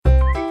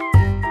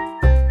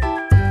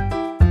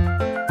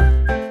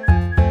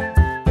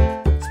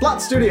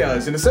Splot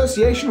Studios, in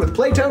association with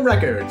Playtone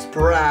Records,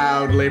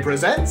 proudly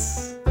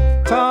presents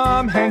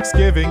Tom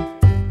Hanksgiving,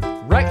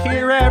 right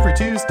here every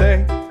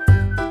Tuesday.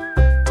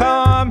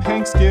 Tom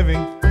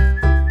Hanksgiving,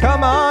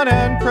 come on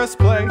and press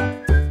play.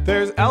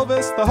 There's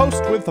Elvis, the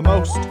host with the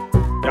most,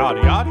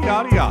 yada yada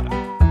yada yada.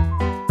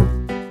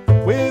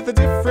 With a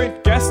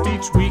different guest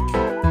each week,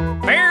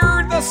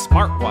 they're the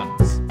smart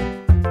ones.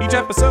 Each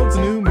episode's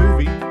a new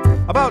movie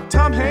about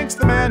Tom Hanks,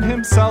 the man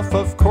himself.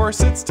 Of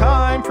course, it's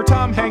time for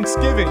Tom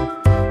Hanksgiving.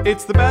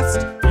 It's the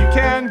best you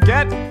can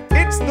get.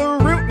 It's the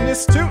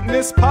rootinest,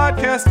 tootinest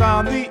podcast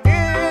on the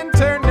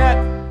internet.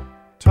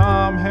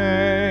 Tom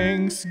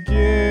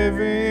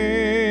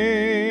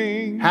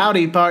Hanksgiving.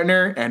 Howdy,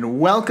 partner, and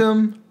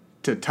welcome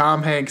to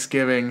Tom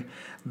Hanksgiving,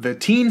 the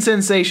teen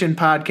sensation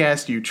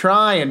podcast you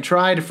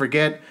try to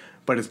forget,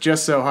 but it's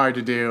just so hard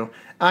to do.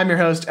 I'm your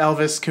host,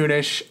 Elvis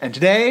Kunish, and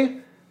today,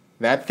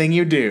 That Thing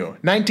You Do,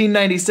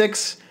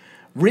 1996,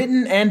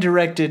 written and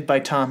directed by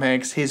Tom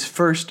Hanks, his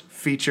first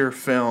feature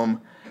film.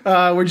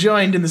 We're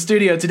joined in the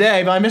studio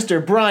today by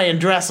Mr. Brian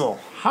Dressel.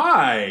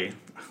 Hi.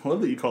 I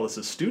love that you call this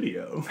a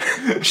studio.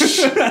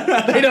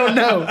 They don't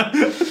know.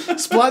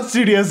 Splot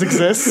Studios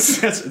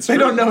exists. Yes, it's they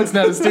true. don't know it's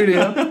not a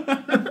studio.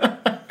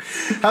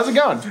 How's it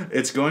going?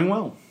 It's going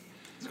well.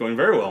 It's going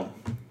very well.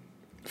 I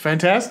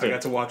Fantastic.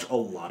 got to watch a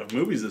lot of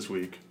movies this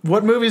week.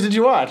 What movies did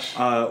you watch?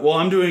 Well,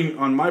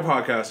 on my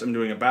podcast, I'm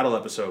doing a battle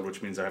episode,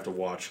 which means I have to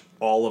watch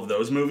all of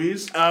those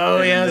movies. Oh,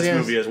 and yes, this yes.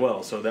 movie as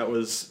well. So that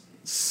was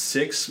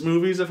 6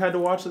 movies I've had to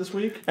watch this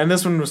week. And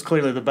this one was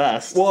clearly the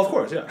best. Well, of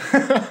course, yeah.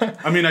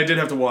 I mean, I did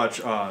have to watch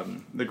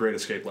The Great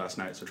Escape last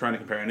night, so trying to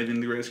compare anything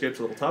to The Great Escape's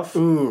a little tough.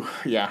 Ooh,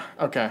 yeah.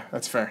 Okay,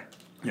 that's fair.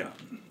 Yeah.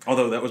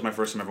 Although that was my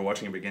first time ever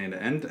watching it beginning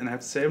to end, and I have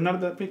to say I'm not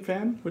that big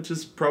fan, which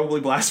is probably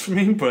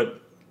blasphemy,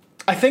 but...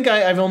 I think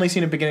I've only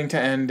seen it beginning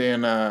to end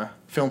in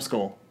film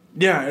school.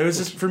 Yeah, it was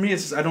just, for me,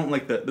 it's just, I don't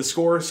like the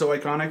score is so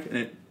iconic, and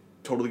it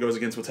totally goes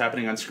against what's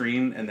happening on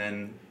screen, and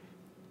then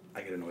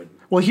I get annoyed.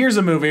 Well, here's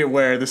a movie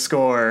where the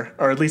score,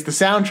 or at least the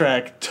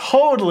soundtrack,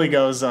 totally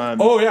goes on.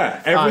 Oh,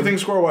 yeah. Everything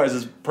score-wise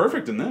is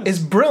perfect in this. It's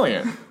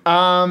brilliant.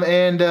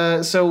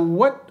 So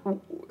what...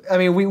 I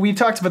mean, we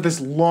talked about this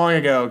long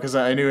ago because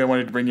I knew I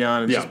wanted to bring you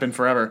on. It's just been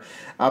forever.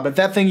 But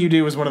That Thing You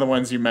Do was one of the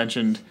ones you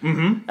mentioned.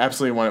 Mm-hmm.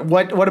 Absolutely wanted.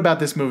 What about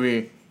this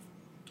movie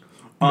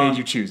made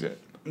you choose it?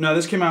 No,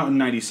 this came out in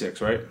 96,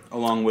 right?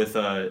 Along with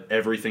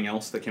everything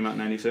else that came out in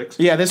 96.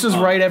 Yeah, this was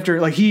right after,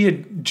 like, he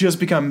had just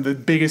become the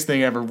biggest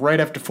thing ever, right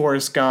after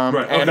Forrest Gump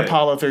and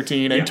Apollo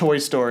 13 and Toy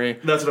Story.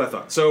 That's what I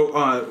thought.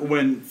 So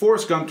when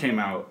Forrest Gump came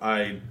out,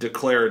 I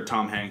declared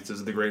Tom Hanks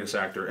as the greatest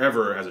actor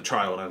ever as a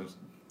child. I was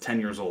 10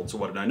 years old, so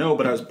what did I know?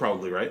 But I was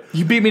probably right.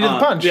 You beat me to the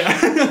punch.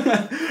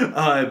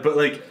 Yeah. But,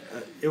 like,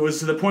 it was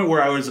to the point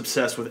where I was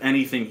obsessed with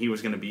anything he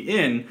was going to be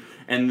in.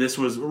 And this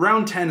was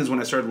around 10 is when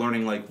I started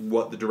learning like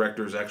what the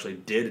directors actually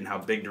did and how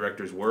big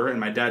directors were. And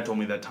my dad told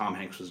me that Tom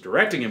Hanks was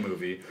directing a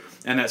movie,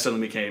 and that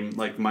suddenly became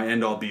like my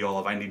end all be all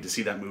of I need to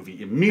see that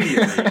movie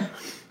immediately.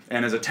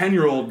 And as a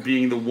 10-year-old,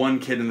 being the one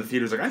kid in the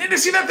theater was like, I need to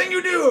see That Thing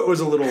You Do. It was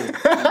a little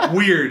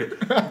weird,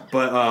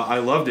 but I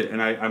loved it,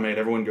 and I made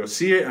everyone go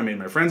see it. I made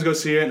my friends go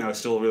see it, and I was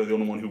still really the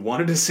only one who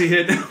wanted to see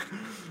it.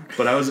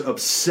 But I was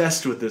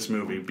obsessed with this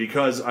movie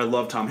because I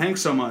love Tom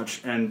Hanks so much,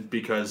 and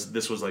because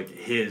this was like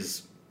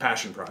his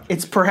passion project.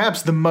 It's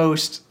perhaps the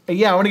most...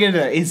 Yeah, I want to get into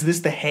that. Is this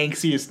the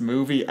Hanksiest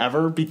movie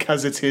ever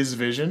because it's his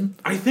vision?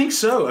 I think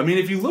so. I mean,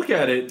 if you look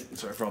at it...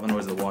 Sorry for all the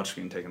noise of the watch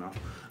being taken off.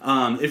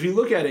 If you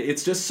look at it,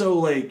 it's just so,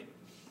 like...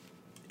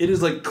 It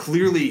is, like,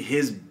 clearly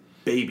his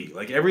baby.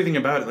 Like, everything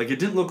about it. Like, it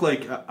didn't look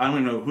like... I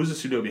don't even know. Who's the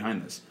studio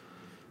behind this?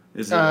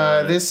 Is it...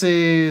 This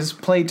is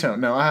Playtone.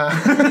 No.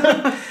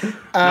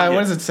 What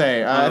does it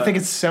say? I think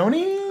it's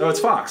Sony? Oh, it's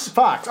Fox.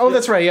 Fox. Oh,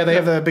 that's right. Yeah, they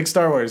have the big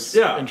Star Wars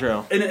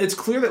intro. And it's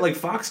clear that, like,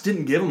 Fox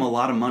didn't give him a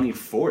lot of money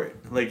for it.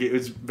 Like, it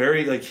was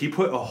very... Like, he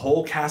put a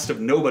whole cast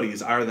of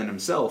nobodies other than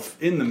himself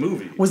in the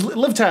movie. Was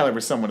Liv Tyler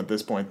was someone at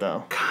this point,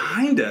 though?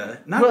 Kinda.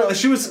 Not Well, really.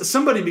 She was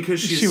somebody because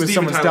she was Steven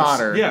someone's Tyler's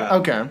daughter. Yeah.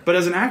 Okay. But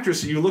as an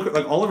actress, you look at,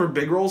 like, all of her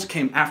big roles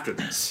came after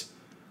this.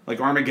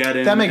 Like,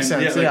 Armageddon. That makes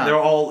sense, Like, yeah. they're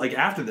all, like,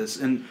 after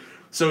this. And...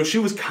 So she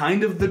was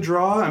kind of the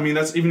draw. I mean,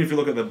 that's even if you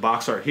look at the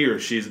box art here,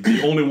 she's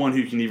the only one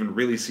who can even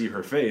really see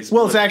her face.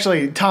 Well, it's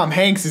actually Tom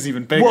Hanks is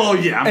even bigger. Well,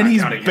 yeah, I'm not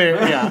he's counting him.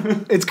 Yeah,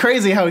 it's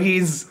crazy how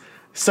he's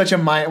such a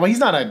minor. Well, he's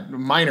not a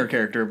minor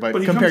character, but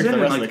he compared comes to the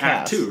in rest like of the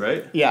cast, Act 2,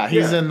 right? Yeah,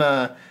 he's in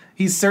the.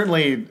 He's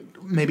certainly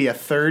maybe a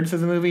third through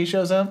the movie he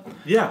shows up,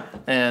 Yeah.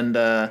 and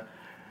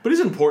But he's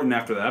important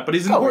after that. But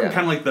he's important, yeah.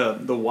 kind of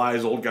like the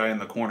wise old guy in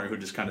the corner who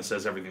just kind of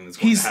says everything that's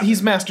going to happen.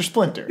 he's Master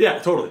Splinter. Yeah,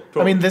 totally.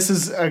 I mean, this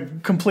is a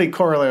complete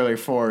corollary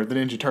for the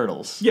Ninja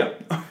Turtles. Yeah.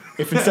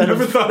 If instead I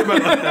never of thought about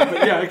it like that,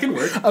 but yeah, it can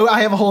work. oh,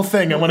 I have a whole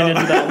thing I want to get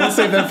into that. We'll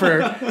save that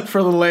for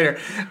a little later.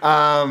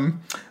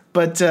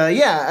 But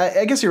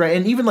I guess you're right.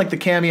 And even like the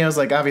cameos,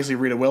 like obviously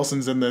Rita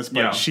Wilson's in this, but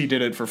Yeah. she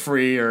did it for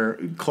free or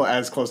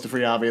as close to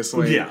free,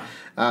 obviously.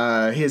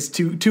 Yeah. His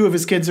two of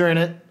his kids are in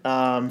it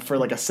for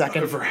like a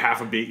second, For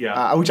half a beat,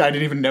 yeah. which I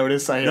didn't even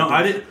notice. I don't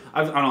know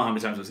how many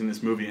times I've seen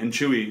this movie. And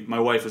Chewie, my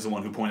wife, is the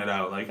one who pointed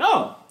out, like,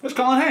 oh, there's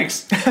Colin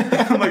Hanks.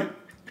 I'm like,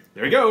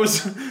 there he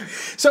goes.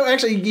 So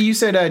actually, you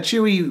said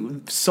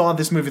Chewie saw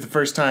this movie the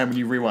first time when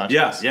you rewatched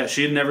it. Yeah,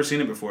 she had never seen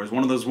it before. It's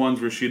one of those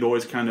ones where she'd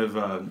always kind of,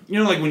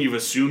 like when you've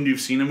assumed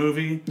you've seen a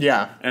movie.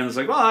 Yeah. And it's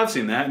like, well, I've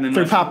seen that. And then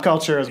Through pop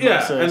culture as yeah,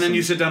 much. and then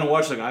you sit down and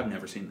watch, like, I've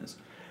never seen this.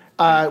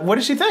 What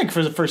did she think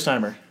for the first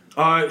timer?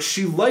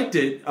 She liked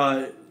it.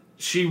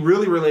 She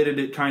really related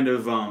it kind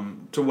of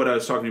to what I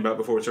was talking about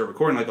before we started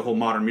recording, like the whole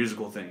modern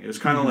musical thing. It was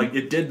kind of like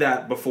it did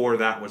that before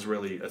that was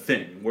really a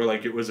thing, where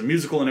like it was a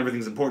musical and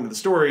everything's important to the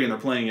story, and they're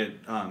playing it.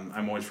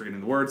 I'm always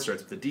forgetting the word.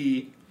 Starts with a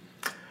D.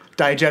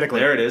 Diegetically.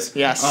 There it is.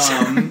 Yes.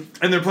 And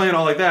they're playing it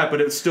all like that, but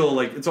it's still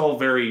like it's all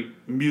very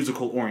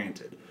musical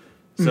oriented.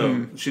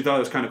 So she thought it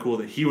was kind of cool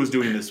that he was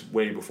doing this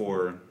way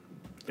before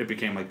it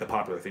became like the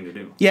popular thing to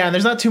do. Yeah, and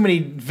there's not too many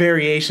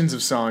variations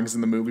of songs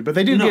in the movie, but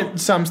they do get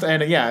some,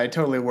 and it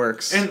totally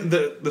works. And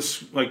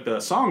the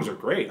songs are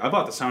great. I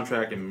bought the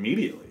soundtrack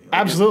immediately. Like,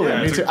 Absolutely,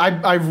 yeah, me too.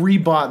 I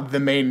rebought the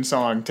main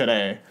song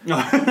today.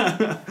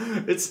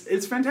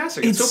 It's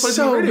fantastic. It It's still plays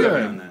so on the radio good.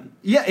 every now and then.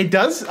 Yeah, it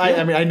does.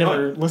 I mean, I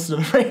never listen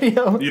to the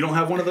radio. You don't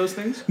have one of those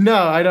things? No,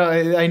 I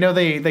don't. I know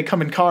they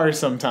come in cars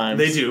sometimes.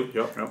 They do.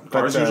 Yep.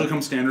 Cars usually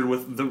come standard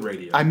with the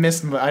radio. I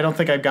missed. I don't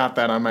think I got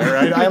that on my.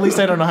 At least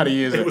I don't know how to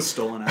use it. It was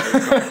stolen out of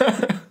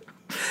the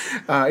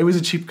car. It was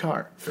a cheap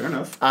car. Fair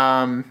enough.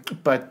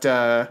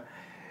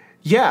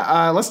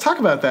 Let's talk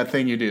about that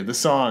thing you do. The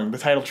song, the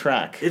title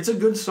track. It's a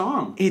good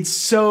song. It's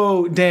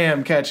so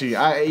damn catchy.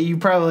 You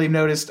probably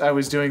noticed I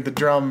was doing the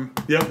drum.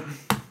 Yep.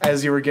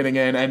 As you were getting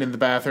in and in the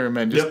bathroom,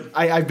 and just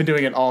I've been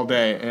doing it all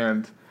day,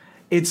 and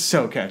it's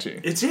so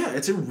catchy. It's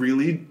a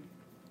really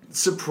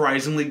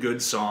surprisingly good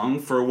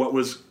song for what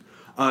was.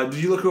 Did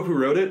you look up who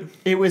wrote it?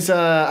 It was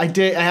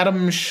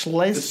Adam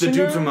Schlesinger. It's the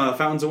dude from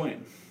Fountains of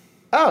Wayne.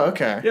 Oh,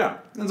 okay. Yeah,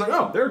 and it's like,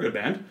 oh, they're a good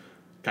band.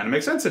 Kind of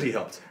makes sense that he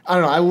helped. I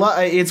don't know.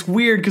 It's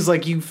weird because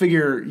like you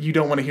figure you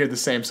don't want to hear the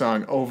same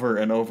song over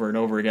and over and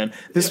over again.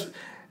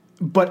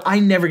 But I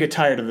never get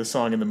tired of the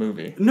song in the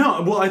movie.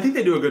 No, well, I think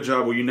they do a good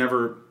job where you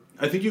never.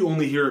 I think you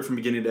only hear it from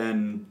beginning to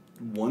end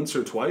once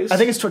or twice. I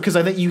think it's because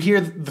I think you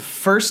hear the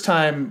first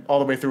time all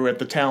the way through at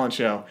the talent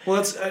show. Well,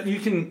 that's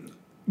you can.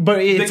 But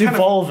it's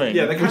evolving.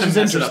 They kind which of is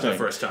mess it interesting. up the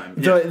first time.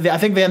 Yeah. I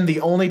think then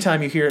the only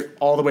time you hear it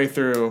all the way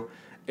through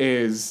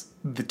is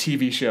the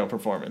TV show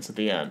performance at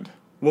the end.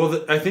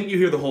 Well, I think you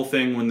hear the whole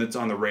thing when it's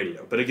on the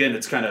radio, but again,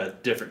 it's kind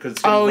of different because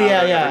Every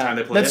time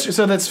they play it.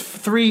 So that's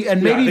 3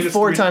 and maybe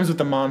 4 times with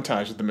the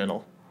montage at the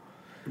middle.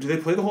 Do they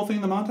play the whole thing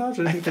in the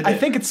montage? I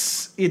think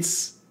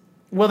it's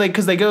well,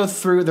 because they go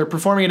through. They're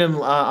performing it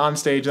on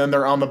stage, then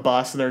they're on the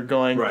bus, and they're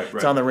going. Right.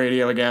 It's on the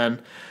radio again.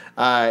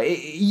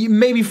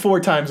 Maybe 4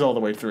 times all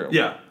the way through.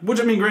 Yeah, which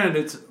I mean, granted,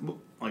 it's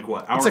like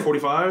what hour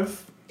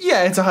 45.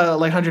 Yeah, it's like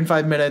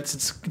 105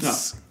 minutes.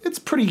 It's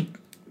pretty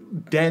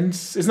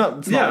dense. It's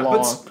not long.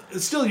 But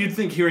still, you'd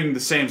think hearing the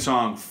same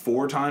song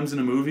 4 times in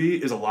a movie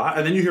is a lot,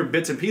 and then you hear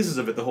bits and pieces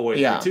of it the whole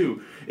way through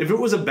too. If it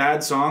was a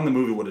bad song, the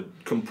movie would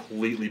have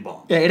completely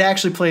bombed. Yeah, it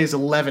actually plays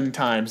 11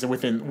 times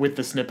with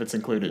the snippets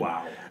included.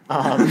 Wow.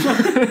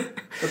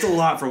 That's a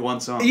lot for one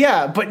song.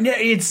 Yeah, but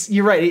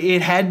you're right.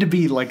 It had to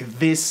be like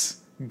this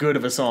good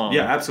of a song.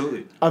 Yeah,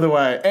 absolutely.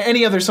 Otherwise,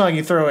 any other song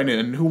you throw in,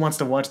 and who wants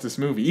to watch this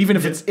movie? Even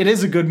if it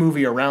is a good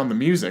movie around the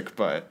music,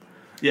 but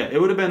yeah,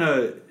 it would have been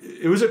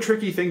it was a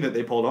tricky thing that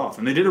they pulled off,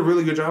 and they did a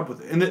really good job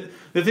with it. And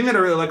the thing that I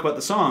really like about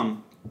the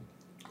song,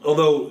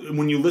 although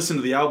when you listen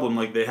to the album,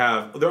 like their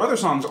other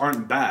songs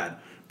aren't bad,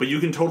 but you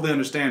can totally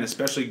understand,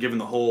 especially given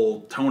the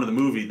whole tone of the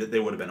movie, that they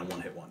would have been a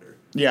one-hit wonder.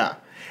 Yeah.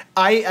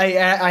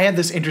 I had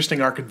this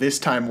interesting arc this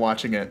time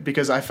watching it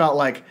because I felt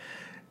like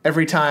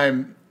every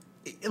time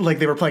like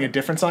they were playing a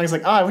different song, it's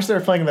like, I wish they were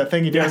playing that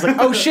thing you did. I was like,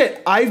 oh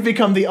shit, I've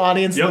become the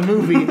audience in the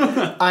movie.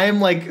 I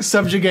am like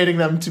subjugating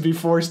them to be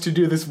forced to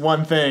do this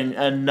one thing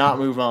and not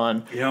move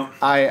on. Yep.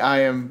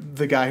 I am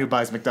the guy who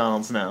buys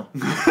McDonald's now.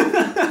 and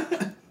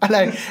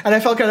I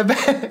felt kind of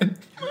bad.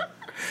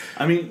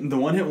 I mean, the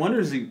one-hit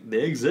wonders,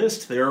 they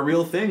exist. They're a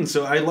real thing.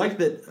 So I like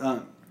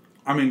that,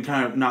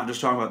 kind of not just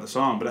talking about the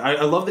song, but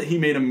I love that he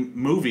made a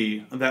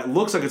movie that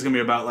looks like it's going to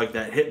be about, like,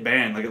 that hit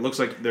band. Like, it looks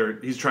like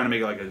he's trying to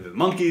make it like the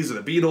Monkees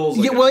or the Beatles.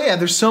 Like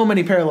there's so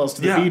many parallels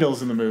to the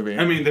Beatles in the movie.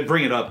 I mean, they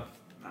bring it up,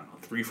 I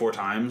don't know, 3-4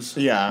 times.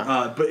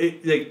 Yeah. But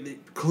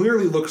it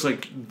clearly looks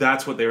like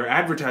that's what they were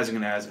advertising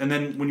it as. And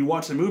then when you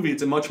watch the movie,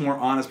 it's a much more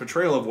honest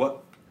portrayal of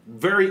what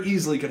very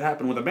easily could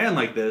happen with a band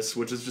like this,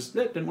 which is just,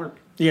 it didn't work.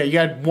 Yeah, you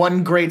had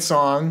one great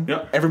song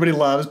everybody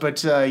loves,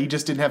 but you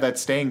just didn't have that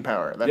staying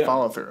power, that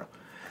follow-through.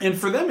 And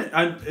for them,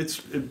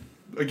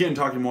 again,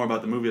 talking more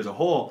about the movie as a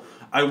whole,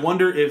 I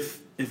wonder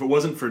if it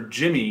wasn't for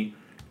Jimmy,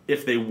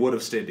 if they would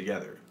have stayed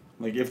together.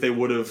 Like, if they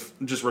would have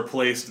just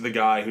replaced the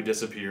guy who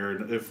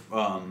disappeared, if,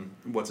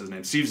 what's his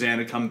name, Steve Zahn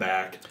had come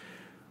back.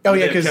 Oh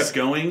yeah, It because kept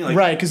going. Like,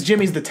 right, because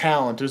Jimmy's the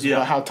talent is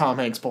Yeah. how Tom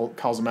Hanks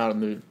calls him out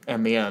in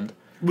the end.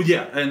 Well,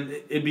 yeah, and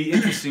it'd be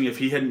interesting if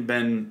he hadn't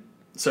been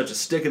such a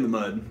stick in the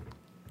mud.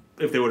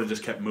 If they would have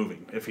just kept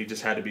moving. If he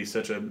just had to be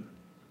such a...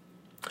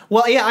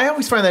 Well, yeah, I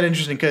always find that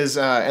interesting because,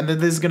 and then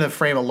this is going to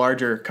frame a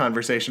larger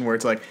conversation where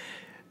it's like,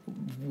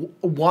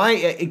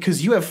 why?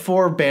 Because you have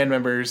 4 band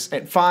members,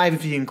 and 5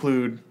 if you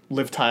include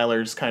Liv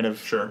Tyler's kind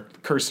of Sure.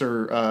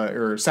 cursor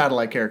or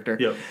satellite character.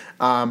 Yep.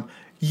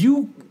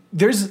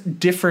 There's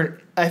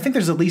different. I think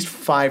there's at least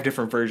 5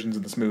 different versions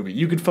of this movie.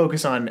 You could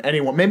focus on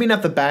anyone. Maybe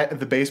not the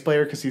bass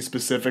player because he's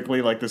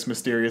specifically like this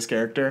mysterious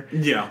character.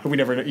 Yeah. We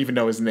never even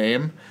know his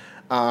name.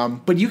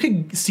 But you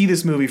could see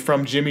this movie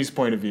from Jimmy's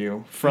point of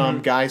view,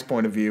 from Guy's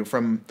point of view,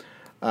 from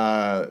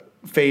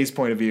Faye's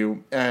point of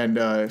view,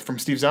 and from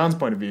Steve Zahn's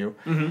point of view.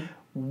 Mm-hmm.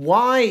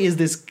 Why is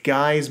this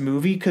Guy's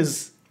movie?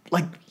 Because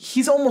like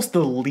he's almost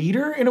the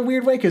leader in a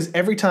weird way. Because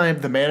every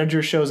time the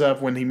manager shows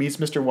up when he meets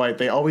Mr. White,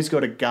 they always go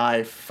to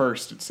Guy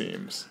first. It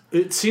seems.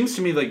 It seems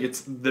to me like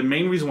it's the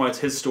main reason why it's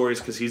his story is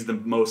because he's the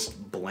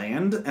most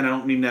bland, and I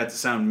don't mean that to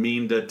sound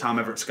mean to Tom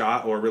Everett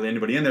Scott or really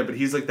anybody in there, but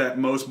he's like that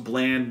most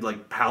bland,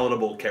 like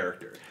palatable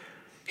character.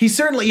 He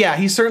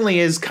certainly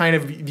is kind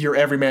of your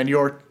everyman,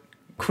 your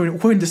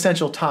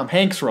quintessential Tom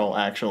Hanks role,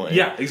 actually.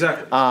 Yeah,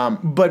 exactly.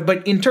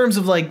 But in terms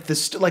of like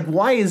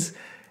why is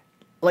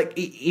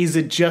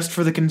it just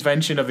for the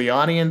convention of the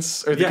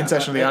audience or the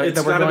concession of the audience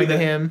that we're going to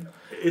him?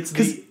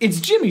 Because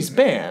it's Jimmy's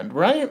band,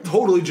 right?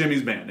 Totally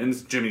Jimmy's band, and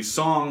it's Jimmy's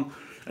song.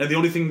 And the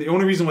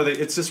only reason why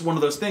it's just one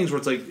of those things where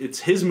it's like it's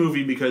his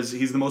movie because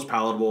he's the most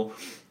palatable.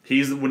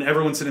 When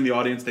everyone's sitting in the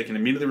audience, they can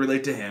immediately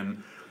relate to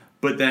him.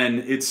 But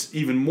then it's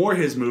even more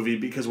his movie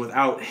because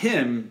without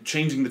him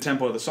changing the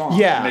tempo of the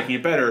song and making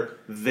it better,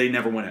 they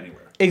never went anywhere.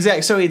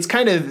 Exactly. So it's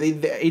kind of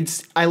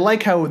I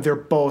like how they're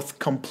both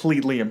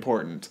completely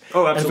important.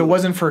 Oh, absolutely. And if it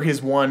wasn't for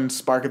his one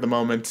spark at the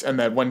moment and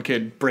that one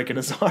kid breaking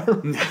his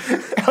arm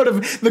out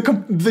of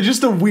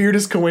just the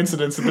weirdest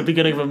coincidence at the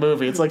beginning of a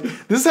movie, it's like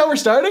this is how we're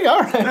starting.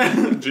 All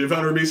right.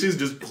 Giovanni Ribisi's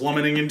just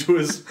plummeting into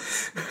his.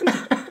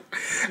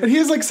 And he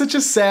has like such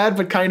a sad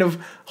but kind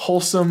of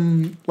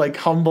wholesome, like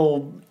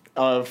humble,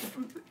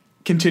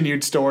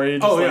 continued story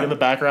just in the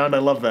background. I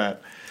love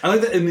that. I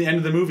like that in the end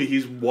of the movie,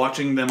 he's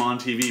watching them on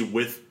TV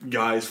with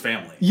Guy's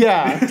family.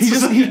 Yeah,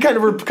 he kind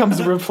of becomes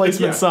the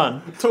replacement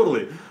son.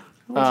 Totally.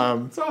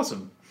 It's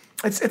awesome.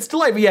 It's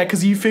delightful, yeah,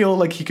 because you feel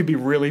like he could be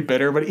really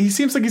bitter, but he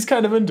seems like he's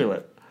kind of into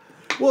it.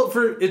 Well,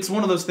 it's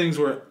one of those things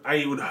where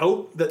I would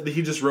hope that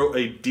he just wrote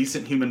a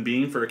decent human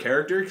being for a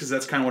character, because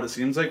that's kind of what it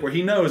seems like, where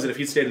he knows that if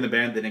he stayed in the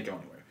band, they didn't go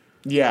anywhere.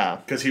 Yeah,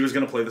 because he was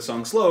going to play the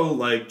song slow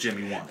like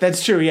Jimmy wanted.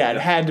 That's true. Yeah, it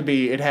had to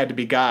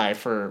be Guy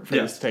for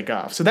this to take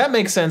off. So that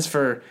makes sense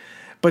for.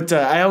 But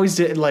I always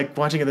did like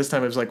watching it this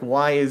time. I was like,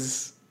 why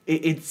is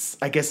it's?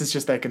 I guess it's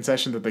just that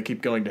concession that they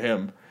keep going to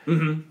him.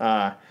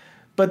 Mm-hmm.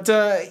 But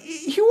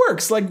he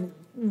works like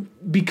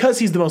because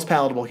he's the most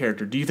palatable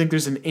character. Do you think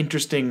there's an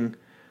interesting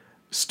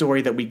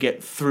story that we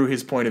get through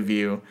his point of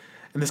view?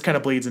 And this kind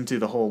of bleeds into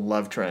the whole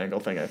love triangle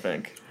thing, I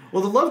think.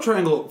 Well, the love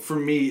triangle, for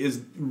me,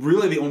 is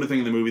really the only thing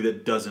in the movie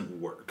that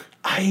doesn't work.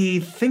 I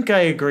think I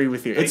agree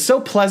with you. It's so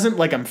pleasant,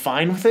 like I'm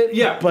fine with it.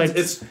 Yeah, but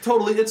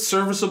it's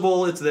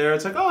serviceable, it's there,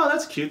 it's like, oh,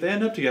 that's cute, they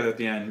end up together at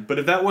the end. But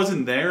if that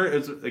wasn't there,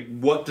 it's like,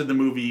 what did the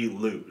movie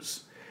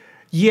lose?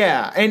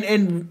 Yeah,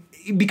 and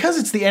because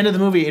it's the end of the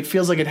movie, it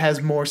feels like it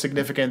has more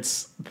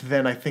significance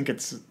than I think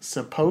it's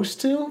supposed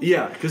to.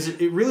 Yeah, because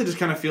it really just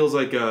kind of feels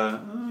like,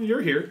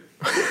 you're here.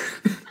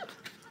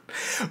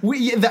 Do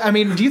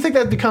you think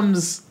that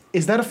becomes...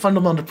 Is that a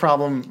fundamental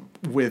problem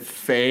with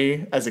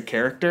Faye as a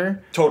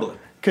character? Totally.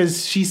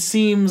 Because she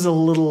seems a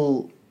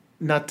little,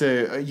 not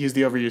to use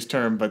the overused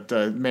term, but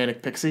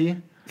manic pixie.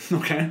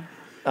 Okay.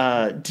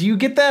 Do you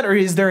get that, or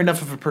is there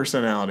enough of a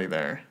personality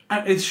there?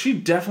 She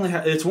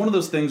definitely it's one of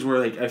those things where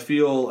like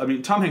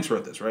Tom Hanks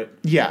wrote this, right?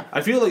 Yeah.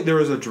 I feel like there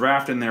was a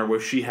draft in there where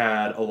she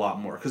had a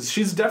lot more, because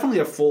she's definitely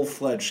a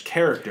full-fledged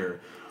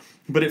character,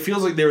 but it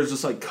feels like there was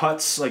just like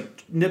cuts,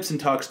 like nips and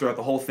tucks throughout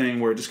the whole thing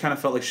where it just kind of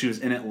felt like she was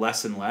in it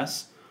less and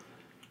less.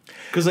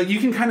 Because like you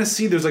can kind of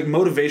see there's like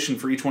motivation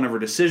for each one of her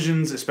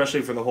decisions,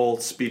 especially for the whole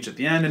speech at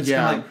the end. And it's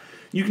kind of like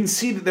you can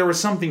see that there was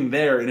something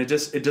there, and it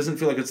doesn't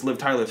feel like it's Liv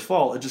Tyler's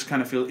fault. It just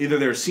kind of feels either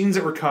there are scenes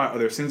that were cut or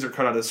there are scenes that are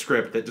cut out of the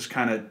script that just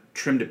kind of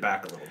trimmed it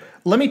back a little bit.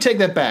 Let me take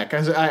that back.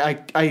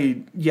 I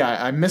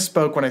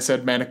misspoke when I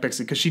said manic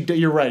pixie, because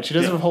you're right. She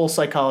does have a whole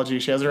psychology.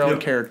 She has her own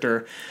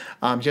character.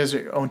 She has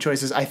her own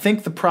choices. I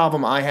think the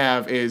problem I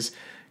have is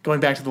going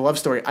back to the love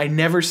story. I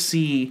never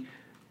see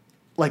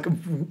like.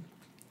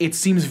 It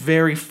seems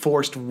very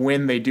forced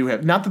when they do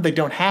have... Not that they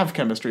don't have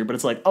chemistry, but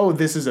it's like, oh,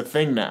 this is a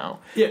thing now.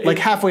 Yeah, like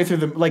halfway through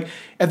like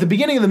at the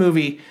beginning of the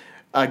movie,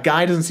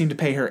 Guy doesn't seem to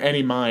pay her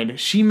any mind.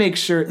 She makes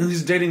sure.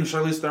 He's dating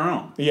Charlize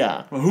Theron.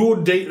 Yeah. Well, who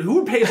would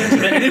pay attention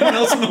to anyone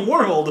else in the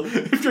world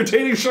if you're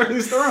dating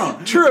Charlize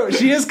Theron? True.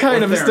 She is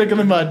kind of a stick in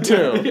the mud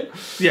too.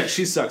 Yeah,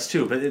 she sucks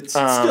too, but it's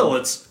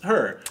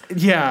her.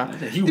 Yeah.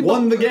 He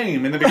won the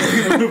game in the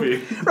beginning of the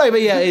movie. Right,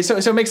 but yeah, so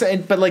it makes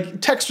sense. But like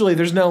textually,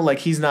 there's no like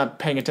he's not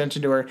paying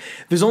attention to her.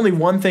 There's only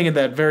one thing in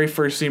that very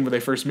first scene where they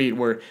first meet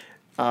where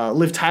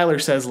Liv Tyler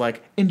says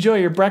like enjoy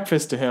your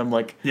breakfast to him.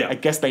 Like I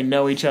guess they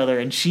know each other,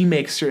 and she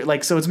makes sure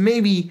like so it's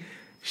maybe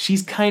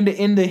she's kind of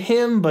into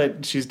him,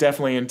 but she's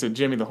definitely into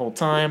Jimmy the whole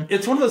time.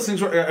 It's one of those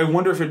things where I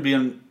wonder if it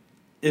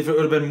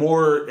would have been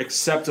more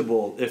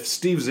acceptable if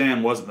Steve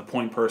Zahn wasn't the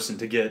point person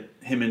to get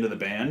him into the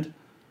band.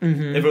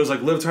 Mm-hmm. If it was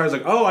like Liv Tyler's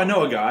like, oh, I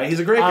know a guy, he's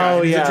a great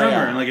guy, he's a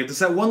drummer, and like it's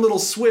that one little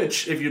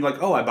switch. If you're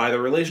like, oh, I buy the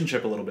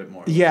relationship a little bit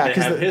more. Yeah,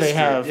 because they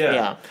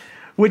have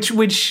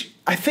which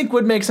I think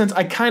would make sense.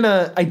 I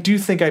do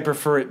think I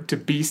prefer it to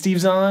be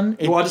Steve Zahn.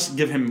 Well, I'll just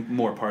give him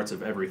more parts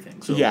of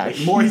everything. So yeah, like,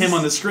 more him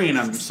on the screen,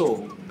 I'm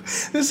sold.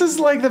 This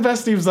is like the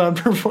best Steve Zahn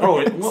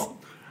performance. Oh, well,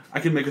 I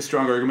can make a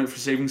strong argument for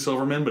Saving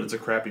Silverman, but it's a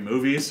crappy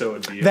movie, so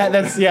it'd be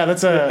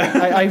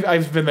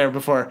I've been there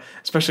before,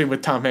 especially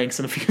with Tom Hanks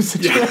in a few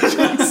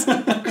situations.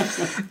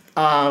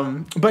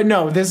 But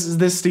no,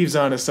 this Steve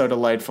Zahn is so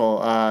delightful.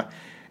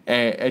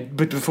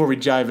 But before we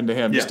dive into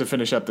him, just to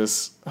finish up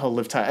this whole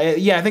Liv Tyler,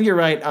 I think you're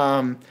right.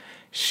 I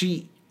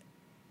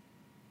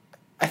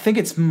think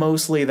it's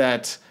mostly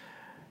that.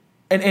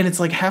 And it's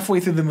like halfway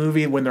through the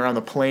movie when they're on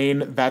the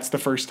plane, that's the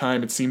first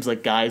time it seems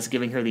like Guy's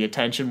giving her the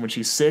attention when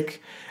she's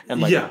sick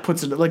and like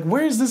puts it like,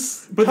 where is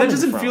this? But that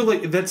doesn't feel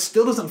like that.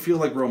 Still doesn't feel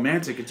like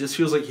romantic. It just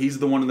feels like he's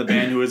the one in the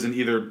band who isn't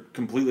either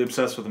completely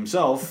obsessed with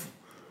himself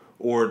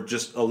or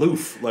just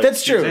aloof. Like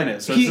that's true. In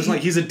it. So it's just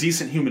like he's a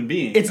decent human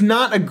being. It's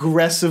not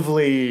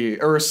aggressively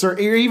or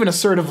even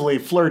assertively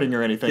flirting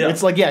or anything. Yeah.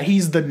 It's like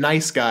he's the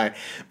nice guy.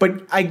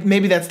 But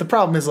maybe that's the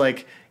problem. Is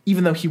like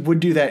even though he would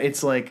do that,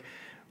 it's like.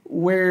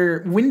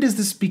 When does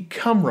this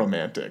become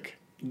romantic?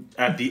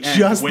 At the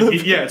end. It's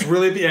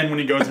really at the end when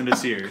he goes into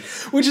see her.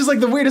 Which is like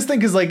the weirdest thing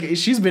because like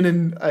she's been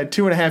in a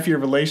 2.5-year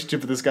relationship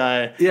with this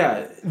guy.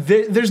 Yeah.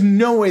 There's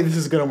no way this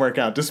is going to work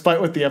out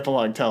despite what the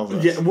epilogue tells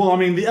us. Yeah, well, I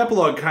mean, the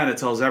epilogue kind of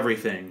tells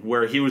everything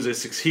where he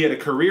had a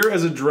career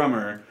as a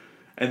drummer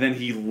and then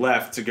he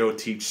left to go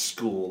teach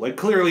school. Like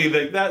clearly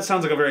that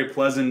sounds like a very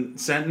pleasant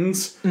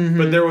sentence,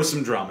 but there was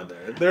some drama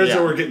there.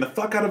 We're getting the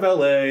fuck out of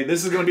LA.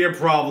 This is going to be a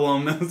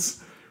problem.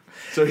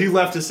 So he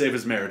left to save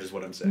his marriage, is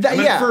what I'm saying. I'm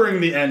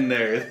inferring the end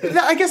there.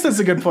 I guess that's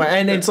a good point.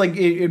 And it's like,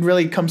 it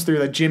really comes through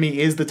that Jimmy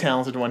is the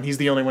talented one. He's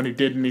the only one who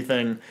did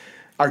anything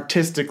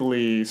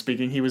artistically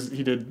speaking. He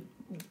did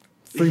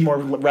 3 more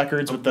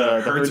records with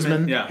the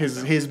Herdsmen,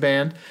 his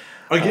band.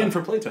 Again,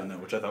 for Playtime, though,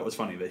 which I thought was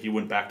funny, that he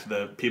went back to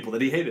the people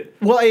that he hated.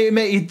 Well,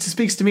 it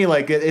speaks to me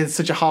like it's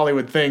such a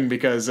Hollywood thing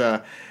because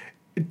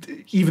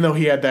even though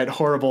he had that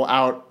horrible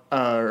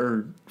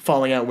or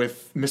falling out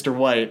with Mr.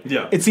 White,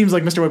 it seems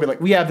like Mr. White would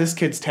be like, this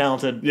kid's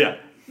talented. Yeah.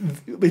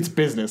 It's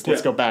business.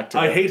 Let's go back to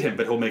it. I hate him,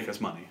 but he'll make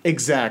us money.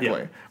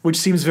 Exactly. Yeah. Which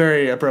seems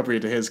very appropriate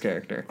to his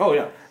character. Oh,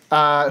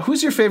 yeah.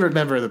 Who's your favorite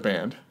member of the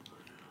band?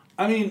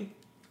 I mean,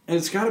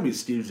 it's got to be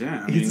Steve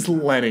Zahn. He's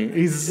Lenny.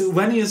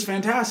 Lenny is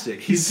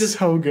fantastic. He's just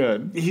so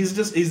good.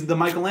 He's the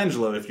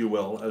Michelangelo, if you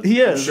will. He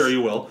is. I'm sure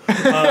you will.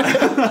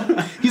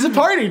 He's a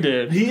party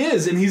dude. He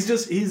is, and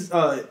he's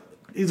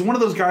one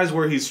of those guys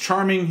where he's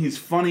charming, he's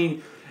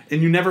funny,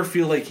 and you never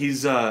feel like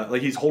he's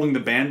holding the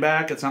band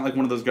back. It's not like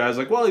one of those guys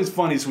like, well, he's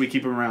funny, so we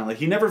keep him around. Like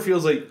he never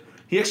feels like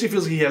he actually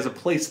feels like he has a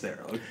place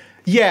there. Like,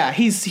 yeah,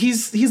 he's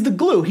the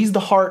glue. He's the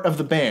heart of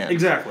the band.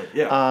 Exactly.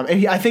 Yeah.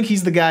 And I think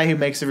he's the guy who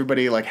makes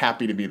everybody like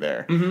happy to be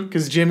there.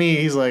 Because Jimmy,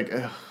 he's like,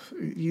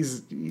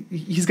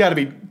 he's got to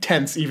be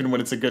tense even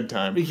when it's a good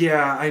time.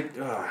 Yeah.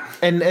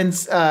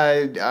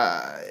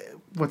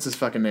 What's his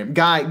fucking name?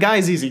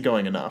 Guy's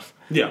easygoing enough.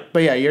 Yeah.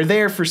 But yeah, you're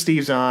there for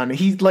Steve Zahn.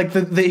 He like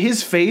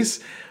his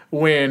face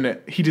when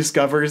he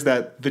discovers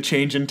that the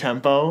change in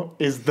tempo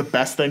is the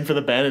best thing for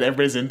the band and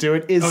everybody's into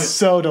it is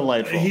so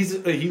delightful.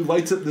 He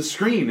lights up the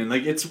screen and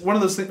like it's one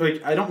of those things.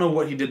 Like I don't know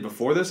what he did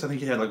before this. I think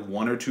he had like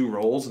 1 or 2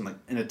 roles in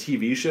a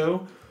TV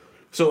show.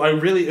 So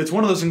it's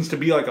one of those things to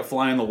be like a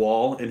fly on the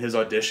wall in his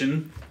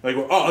audition. Like,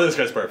 oh, this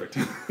guy's perfect.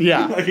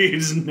 Yeah. Like he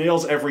just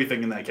nails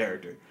everything in that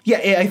character.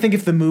 Yeah, I think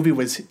if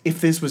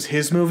this was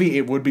his movie,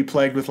 it would be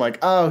plagued with like,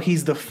 oh,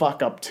 he's the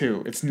fuck up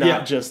too. It's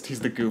not just he's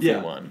the goofy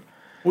one.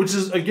 Which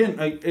is, again,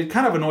 it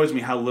kind of annoys me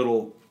how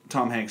little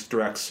Tom Hanks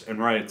directs and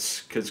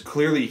writes, because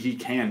clearly he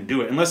can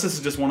do it. Unless this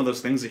is just one of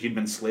those things that he'd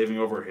been slaving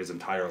over his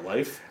entire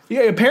life.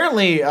 Yeah,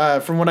 apparently,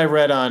 from what I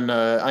read on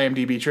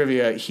IMDb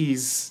trivia, he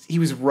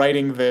was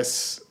writing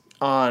this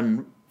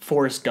on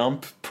Forrest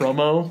Gump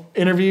promo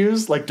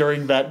interviews, like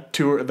during that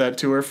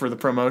tour for the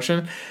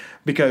promotion,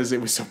 because it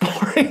was so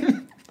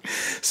boring.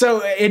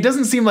 So it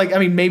doesn't seem like, I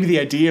mean, maybe the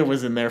idea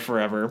was in there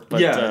forever,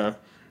 but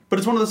but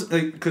it's one of those,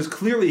 because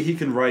clearly he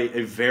can write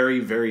a very,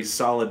 very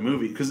solid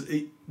movie. Because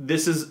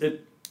this is,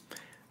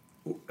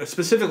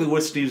 specifically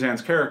with Steve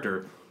Zahn's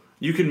character,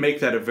 you can make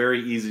that a very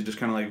easy, just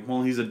kind of like,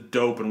 well, he's a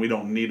dope and we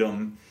don't need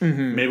him.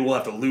 Mm-hmm. Maybe we'll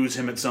have to lose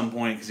him at some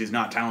point because he's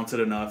not talented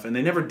enough. And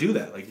they never do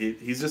that. Like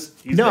he's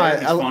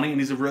funny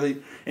and he's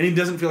and he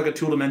doesn't feel like a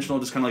two-dimensional,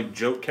 just kind of like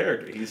joke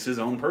character. He's his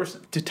own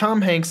person. To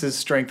Tom Hanks'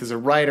 strength as a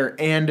writer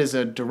and as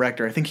a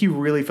director, I think he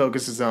really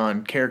focuses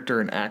on character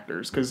and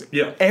actors because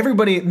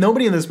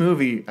nobody in this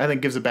movie, I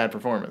think, gives a bad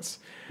performance.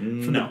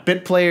 From the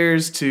bit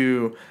players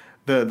to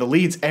the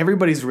leads,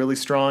 everybody's really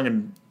strong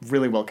and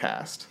really well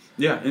cast.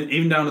 Yeah, and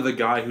even down to the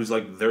guy who's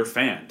like their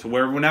fan, to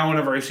where now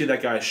whenever I see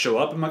that guy show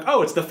up, I'm like,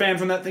 oh, it's the fan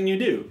from That Thing You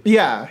Do.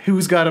 Yeah,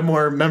 who's got a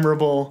more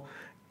memorable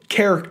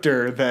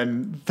character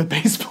than the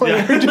bass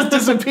player who just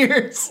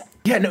disappears.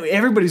 Yeah, no,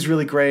 everybody's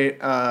really great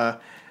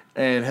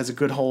and has a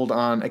good hold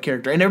on a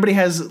character. And everybody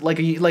has, like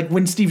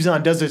when Steve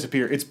Zahn does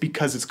disappear, it's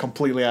because it's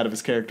completely out of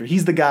his character.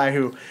 He's the guy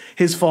who,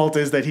 his fault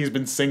is that he's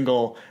been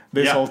single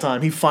this whole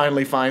time. He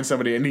finally finds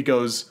somebody and he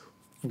goes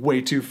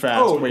way too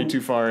fast, way too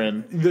far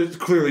in.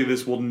 Clearly,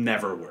 this will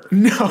never work.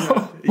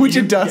 No, which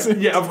it doesn't.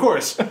 Yeah, of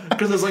course.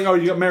 Because it's like, oh,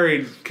 you got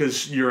married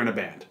because you're in a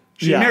band.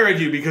 She married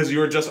you because you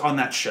were just on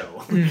that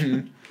show.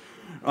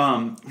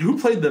 Mm-hmm. Who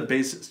played the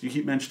bassist? You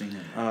keep mentioning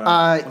him.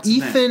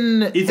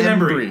 Ethan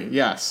Embry.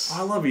 Yes. Oh,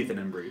 I love Ethan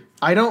Embry.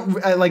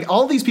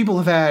 All these people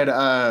have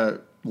had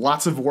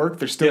lots of work.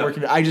 They're still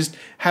working. I just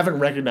haven't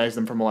recognized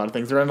them from a lot of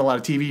things. They're on a lot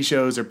of TV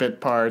shows or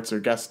bit parts or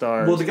guest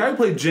stars. Well, the guy who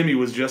played Jimmy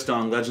was just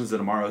on Legends of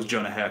Tomorrow's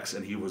Jonah Hex,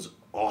 and he was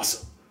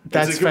awesome.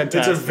 That's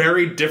fantastic. It's a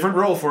very different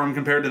role for him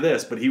compared to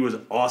this, but he was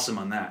awesome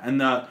on that.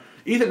 And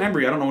Ethan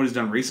Embry, I don't know what he's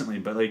done recently,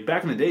 but like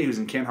back in the day, he was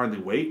in Can't Hardly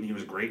Wait, and he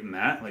was great in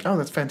that. Like, oh,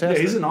 that's fantastic.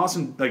 Yeah, he's an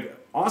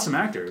awesome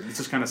actor. It's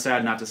just kind of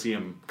sad not to see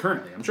him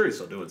currently. I'm sure he's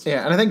still doing stuff.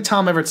 Yeah, and I think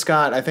Tom Everett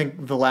Scott,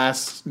 the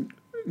last,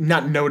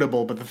 not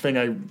notable, but the thing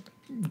I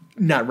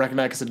not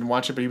recognize because I didn't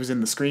watch it, but he was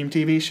in the Scream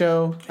TV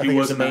show. I think he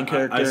was the main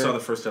character. I saw the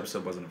first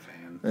episode, wasn't a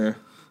fan.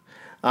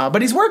 Yeah.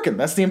 But he's working.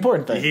 That's the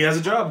important thing. He has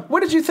a job. What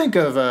did you think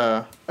of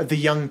the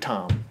young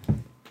Tom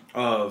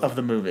of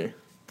the movie?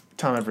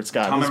 Tom Everett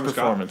Scott, his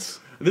performance.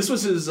 This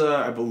was his,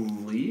 I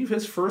believe,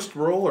 his first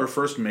role or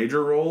first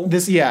major role.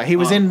 He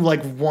was in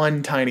like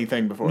one tiny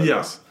thing before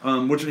this.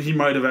 Which he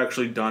might have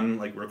actually done,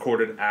 like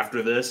recorded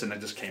after this, and it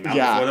just came out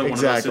before that.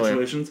 Exactly. One of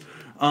those situations.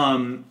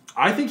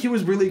 I think he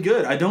was really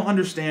good. I don't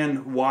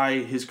understand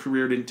why his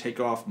career didn't take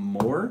off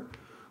more.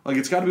 Like,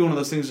 it's got to be one of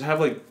those things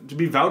to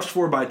be vouched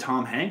for by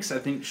Tom Hanks, I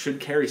think should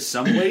carry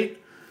some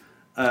weight.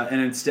 And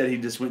instead he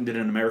just went and did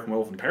an American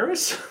Werewolf in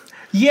Paris.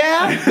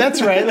 Yeah,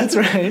 that's right. That's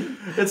right.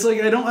 It's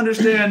like, I don't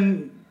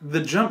understand the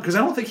jump, because I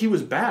don't think he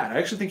was bad. I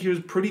actually think he was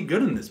pretty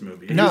good in this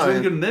movie. He was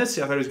really good in this.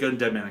 I thought he was good in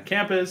Dead Man on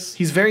Campus.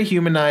 He's very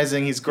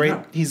humanizing. He's great.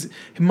 Yeah. He's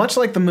much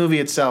like the movie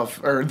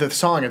itself, or the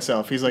song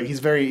itself. He's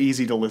very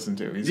easy to listen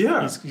to.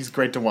 He's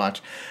great to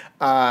watch.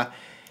 Do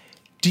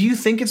you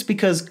think it's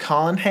because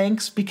Colin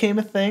Hanks became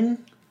a thing?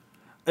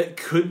 It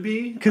could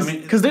be.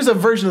 Because there's a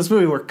version of this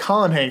movie where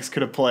Colin Hanks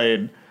could have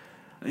played.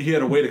 He had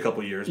to wait a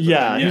couple years. He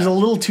was a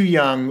little too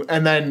young,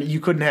 and then you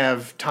couldn't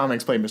have Tom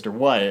Hanks play Mr.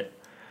 White.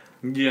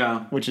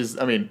 Yeah. Which is,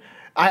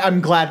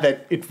 I'm glad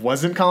that it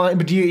wasn't Colin,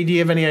 but do you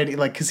have any idea,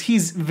 because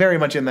he's very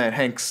much in that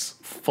Hanks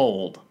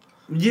fold.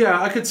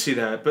 Yeah, I could see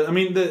that, but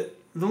the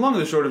long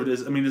and the short of it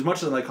is, as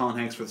much as I like Colin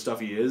Hanks for the stuff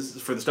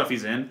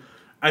he's in,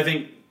 I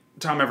think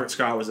Tom Everett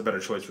Scott was a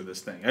better choice for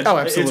this thing.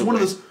 Absolutely. It's one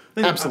of those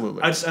things.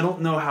 Absolutely. I don't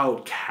know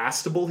how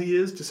castable he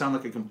is to sound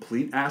like a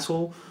complete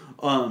asshole.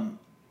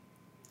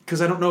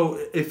 Because I don't know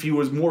if he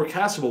was more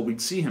castable,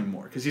 we'd see him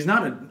more. Because he's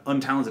not an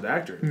untalented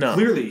actor. No.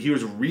 Clearly, he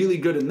was really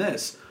good in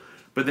this.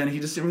 But then he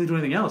just didn't really do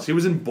anything else. He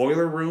was in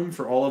Boiler Room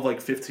for all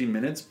of 15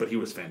 minutes, but he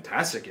was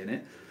fantastic in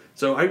it.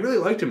 So I really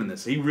liked him in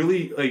this. He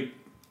really,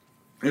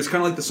 it's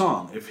kind of like the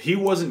song. If he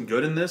wasn't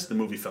good in this, the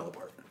movie fell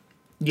apart.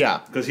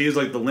 Yeah. Because he is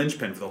the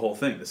linchpin for the whole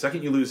thing. The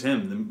second you lose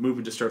him, the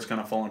movie just starts kind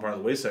of falling apart of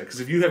the wayside. Because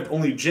if you have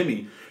only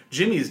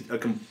Jimmy's a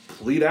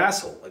complete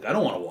asshole. I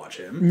don't want to watch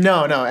him.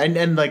 No.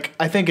 And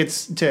I think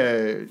it's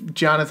to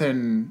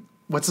Jonathan,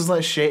 what's his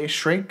last?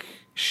 Sheikh?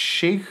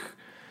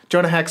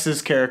 Jonah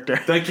Hex's character.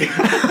 Thank you.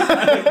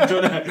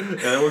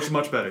 That works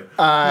much better.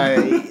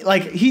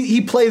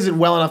 He plays it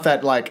well enough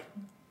that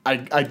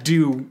I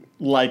do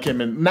like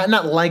him, and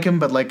not like him,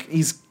 but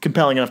he's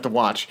compelling enough to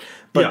watch.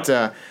 But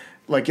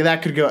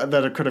that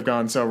could have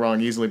gone so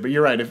wrong easily. But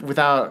you're right.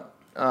 Without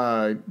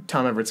Tom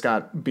Everett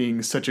Scott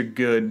being such a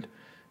good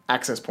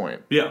access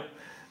point. Yeah.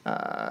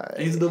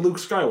 He's the Luke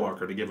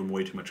Skywalker, to give him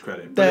way too much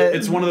credit. But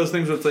it's one of those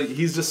things where it's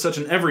he's just such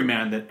an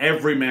everyman that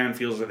every man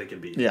feels that they can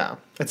be. Yeah,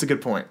 that's a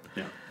good point.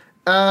 Yeah.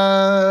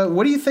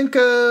 What do you think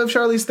of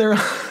Charlize Theron?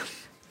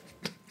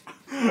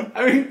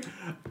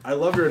 I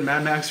love her in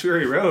Mad Max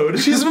Fury Road.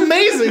 She's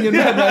amazing in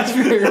Mad Max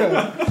Fury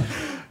Road.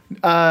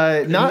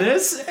 Not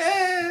this.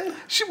 I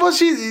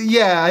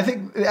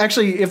think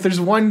actually, if there's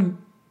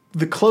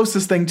the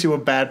closest thing to a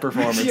bad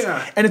performance,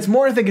 and it's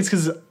more, I think it's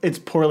because it's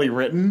poorly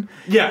written.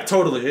 Yeah,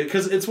 totally.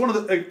 Because it's one of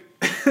the.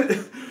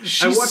 I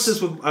watched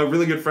this with a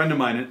really good friend of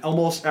mine, and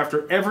almost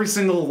after every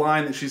single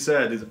line that she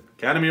said is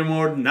Academy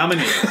Award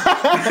nominated.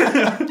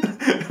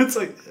 It's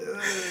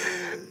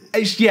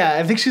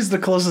I think she's the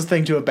closest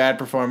thing to a bad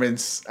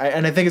performance,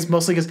 and I think it's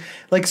mostly because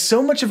like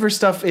so much of her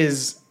stuff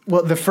is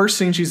the first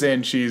scene she's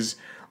in, she's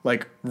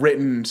like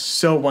written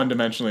so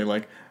one-dimensionally,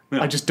 like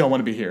I just don't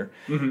want to be here.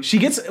 Mm-hmm. She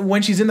gets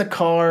when she's in the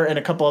car and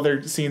a couple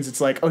other scenes, it's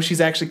like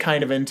she's actually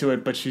kind of into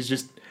it, but she's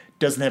just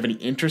doesn't have any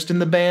interest in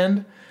the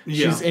band.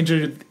 Yeah. She's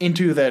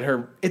into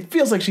that it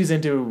feels like she's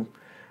into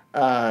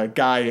a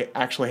guy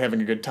actually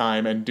having a good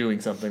time and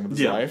doing something with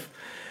his life.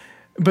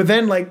 But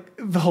then like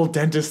the whole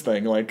dentist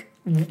thing, like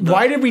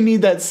why did we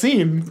need that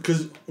scene?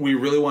 Because we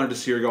really wanted to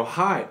see her go,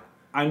 "Hi,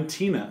 I'm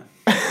Tina."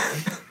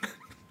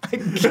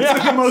 It's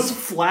like the most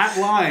flat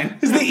line.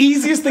 It's the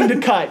easiest thing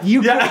to cut.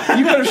 You could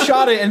have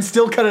shot it and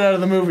still cut it out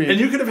of the movie. And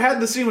you could have had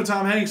the scene with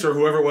Tom Hanks or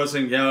whoever it was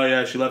saying,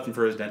 she left him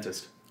for his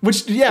dentist.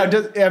 Which, I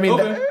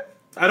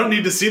don't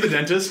need to see the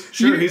dentist.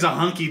 Sure, he's a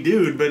hunky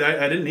dude, but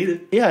I didn't need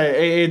it. Yeah,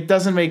 it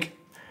doesn't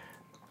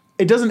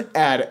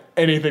add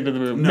anything to the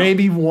movie. No.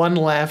 Maybe one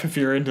laugh if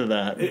you're into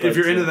that. If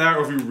you're into that,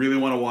 or if you really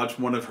want to watch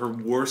one of her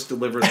worst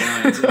delivered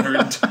lines in her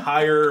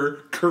entire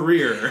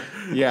career.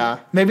 Yeah,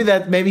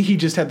 maybe he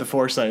just had the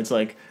foresight. It's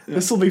like,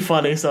 this will be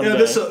funny someday.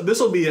 Yeah, this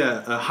will be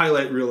a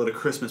highlight reel at a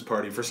Christmas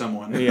party for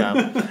someone.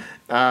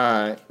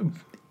 Yeah.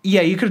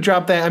 You could have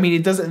dropped that. I mean,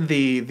 it doesn't.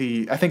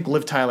 I think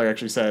Liv Tyler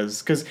actually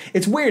says, because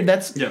it's weird.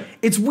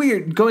 It's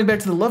weird. Going back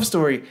to the love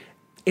story,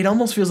 it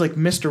almost feels like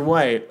Mr.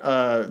 White,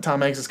 Tom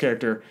Hanks'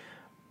 character,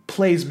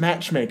 plays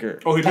matchmaker.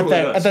 Oh, he totally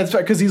does. At that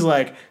spot, because he's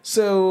like,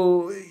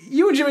 so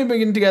you and Jimmy have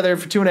been together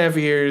for 2.5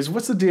 years.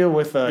 What's the deal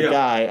with a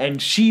guy?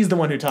 And she's the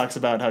one who talks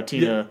about how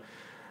Tina,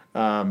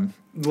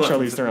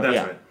 Charlize Theron.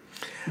 That's right.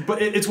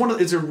 But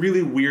it's a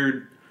really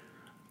weird.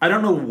 I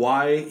don't know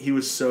why he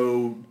was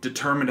so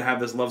determined to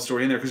have this love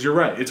story in there, because you're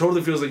right. It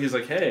totally feels like he's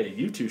like, hey,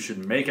 you two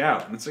should make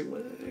out. And it's like,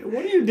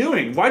 what are you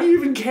doing? Why do you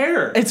even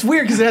care? It's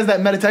weird because it has that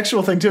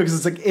metatextual thing, too, because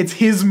it's like, it's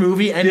his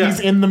movie and he's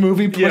in the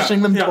movie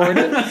pushing them toward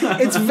it.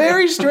 It's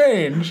very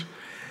strange.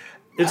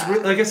 It's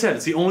like I said,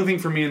 it's the only thing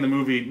for me in the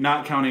movie,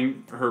 not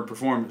counting her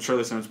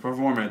Charlize Theron's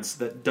performance,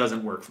 that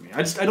doesn't work for me.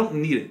 I don't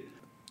need it.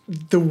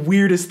 The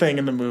weirdest thing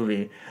in the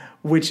movie,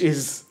 which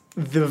is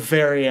the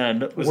very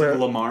end, where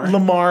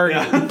Lamar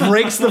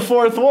breaks the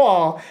fourth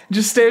wall,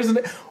 just stares in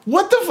it.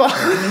 What the fuck?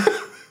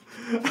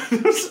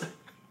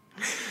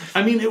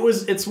 I mean,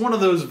 it's one of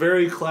those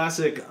very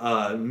classic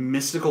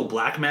mystical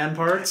black man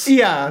parts.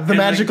 Yeah, the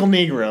magical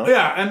Negro.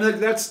 Yeah,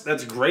 and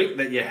that's great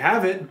that you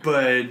have it,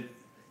 but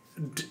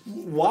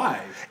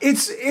why?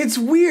 It's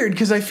weird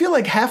because I feel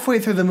like halfway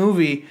through the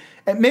movie,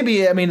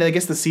 maybe I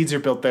guess the seeds are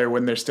built there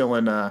when they're still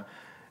in.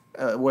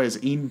 What is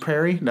it, Eden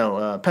Prairie?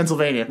 No,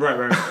 Pennsylvania.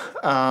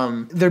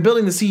 Right. They're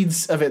building the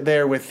seeds of it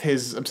there with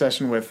his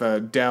obsession with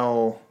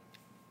Del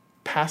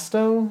Pax.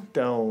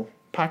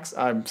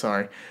 I'm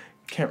sorry,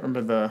 can't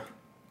remember the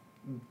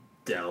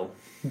Del.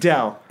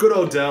 Good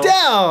old Del.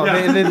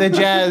 Yeah. The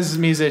jazz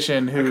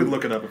musician who I could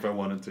look it up if I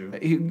wanted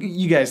to.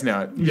 You guys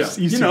know it.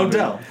 You know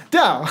Del.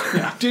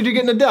 Yeah. Dude, you're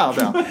getting a Del.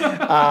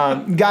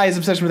 Guy's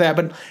obsession with that,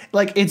 but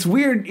like it's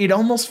weird. It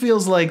almost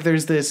feels like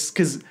there's this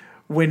because.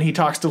 When he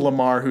talks to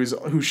Lamar,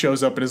 who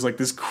shows up and is like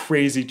this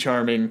crazy,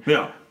 charming,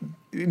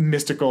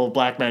 mystical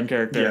black man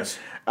character. Yes.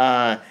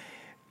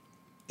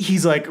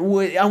 He's like, I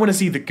want to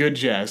see the good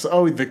jazz.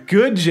 Oh, the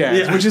good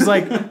jazz, which is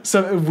like,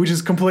 which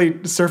is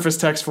complete surface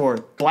text for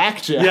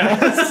black jazz.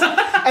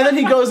 Yeah. And then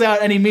he goes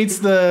out and he meets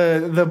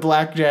the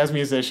black jazz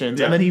musicians,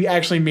 and then he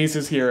actually meets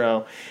his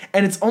hero.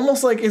 And it's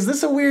almost like, is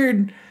this a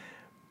weird?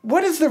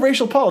 What is the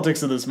racial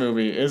politics of this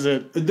movie?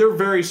 They're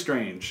very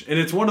strange, and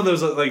it's one of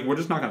those like we're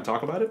just not going to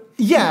talk about it.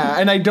 Yeah,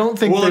 and I don't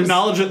think we'll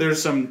acknowledge that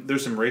there's some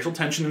racial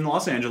tension in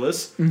Los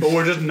Angeles, but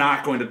we're just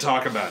not going to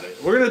talk about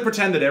it. We're going to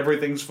pretend that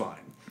everything's fine.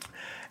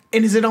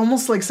 And is it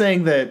almost like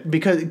saying that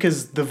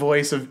because the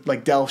voice of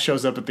like Del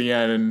shows up at the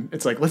end and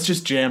it's like let's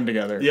just jam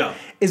together? Yeah.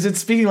 Is it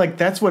speaking like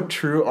that's what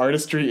true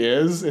artistry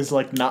is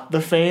like not the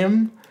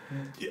fame?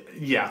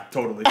 Yeah,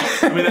 totally.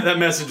 I mean that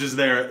message is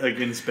there like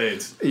in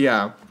spades.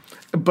 Yeah.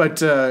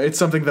 But it's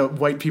something that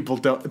white people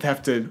don't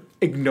have to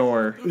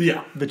ignore.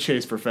 Yeah, the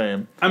chase for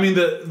fame. I mean,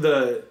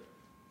 the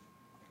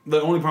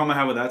only problem I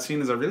have with that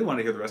scene is I really want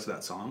to hear the rest of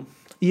that song.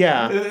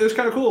 Yeah, it was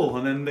kind of cool,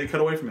 and then they cut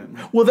away from it.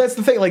 Well, that's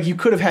the thing. Like, you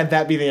could have had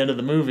that be the end of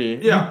the movie.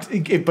 Yeah,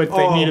 but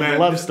they needed the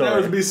love story.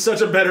 That would be such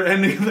a better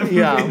ending of the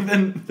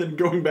movie than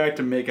going back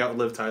to make out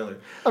Liv Tyler.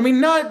 I mean,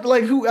 not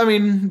like who. I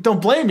mean,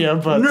 don't blame you,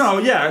 but no,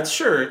 yeah, it's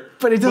sure.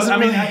 But it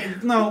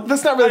doesn't. No,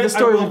 that's not really the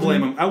story. I will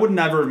blame him. I would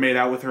never have made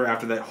out with her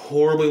after that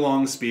horribly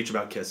long speech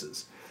about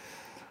kisses.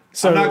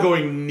 So I'm not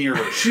going near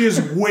her. She is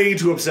way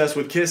too obsessed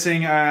with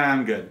kissing.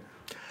 I'm good.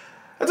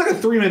 That's like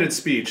a 3-minute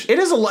speech.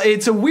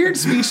 It's a weird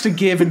speech to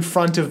give in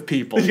front of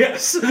people.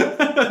 Yes.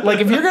 Like,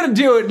 if you're gonna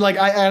do it, like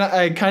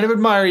I kind of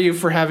admire you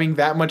for having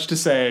that much to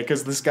say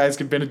because this guy's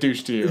been a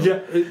douche to you. Yeah,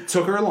 it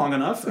took her long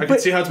enough. I can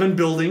see how it's been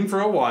building for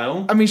a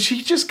while. I mean,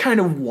 she just kind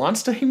of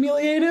wants to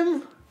humiliate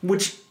him.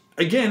 Which,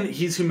 again,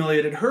 he's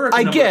humiliated her.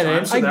 I get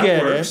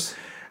it.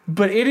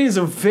 But it is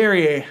a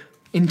very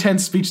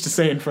intense speech to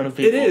say in front of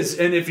people. It is,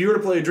 and if you were to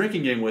play a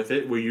drinking game with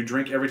it, where you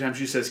drink every time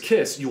she says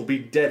kiss, you'll be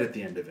dead at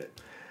the end of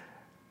it.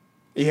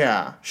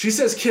 Yeah. She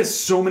says kiss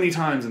so many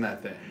times in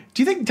that thing.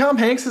 Do you think Tom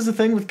Hanks has a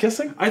thing with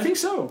kissing? I think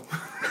so.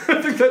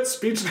 I think that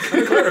speech is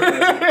kind of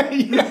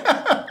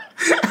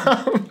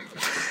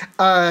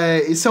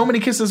clarifying. So many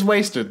kisses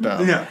wasted, though.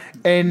 Yeah.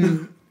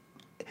 And,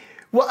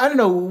 well, I don't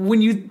know.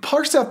 When you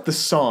parse out the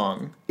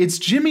song, it's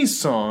Jimmy's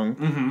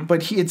song,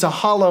 but it's a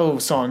hollow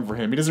song for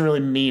him. He doesn't really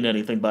mean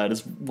anything by it,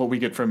 is what we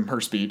get from her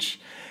speech.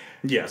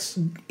 Yes.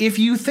 If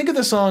you think of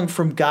the song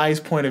from Guy's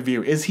point of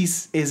view,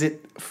 is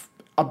it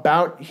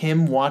about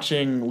him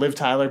watching Liv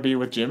Tyler be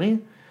with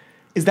Jimmy?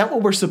 Is that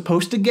what we're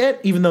supposed to get,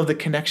 even though the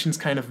connection's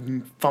kind of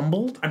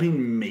fumbled? I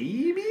mean,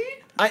 maybe?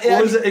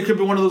 Or is it could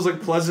be one of those,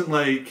 like, pleasant,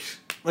 like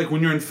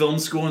when you're in film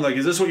school and, like,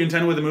 is this what you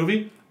intended with the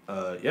movie?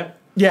 Yeah.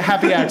 Yeah,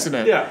 happy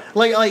accident. Yeah.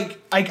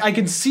 I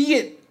can see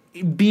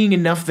it being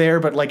enough there,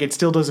 but, like, it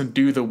still doesn't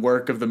do the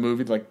work of the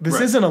movie. Like,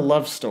 this isn't a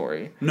love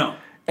story. No.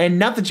 And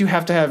not that you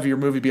have to have your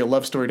movie be a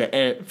love story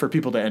for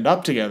people to end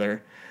up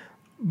together.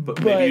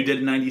 But maybe you did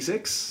in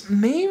 96?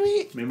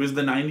 Maybe. Maybe it was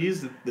the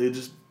 90s that they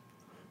just...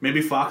 Maybe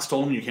Fox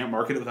told them you can't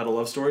market it without a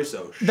love story,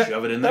 so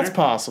shove it in there. That's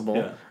possible.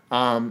 Yeah.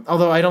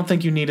 Although I don't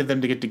think you needed them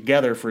to get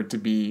together for it to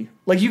be...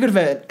 Like, you could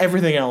have had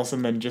everything else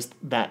and then just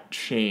that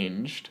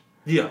changed.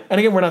 Yeah. And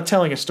again, we're not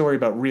telling a story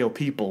about real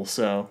people,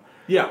 so...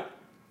 Yeah.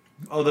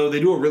 Although they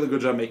do a really good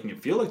job making it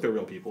feel like they're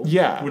real people.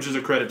 Yeah. Which is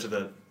a credit to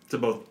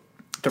both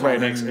The Tom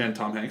writing. Hanks and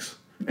Tom Hanks.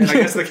 And I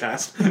guess the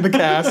cast. The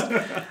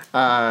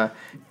cast.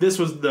 This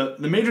was the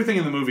major thing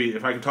in the movie,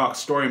 if I could talk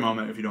story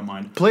moment, if you don't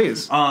mind.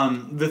 Please.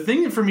 The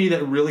thing for me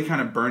that really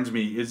kind of burns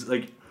me is,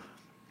 like,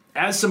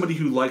 as somebody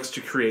who likes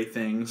to create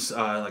things,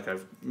 like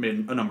I've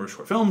made a number of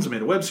short films, I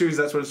made a web series,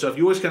 that sort of stuff,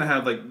 you always kind of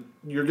have, like,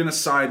 you're going to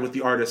side with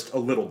the artist a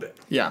little bit.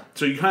 Yeah.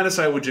 So you kind of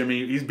side with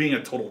Jimmy. He's being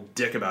a total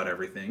dick about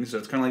everything, so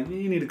it's kind of like,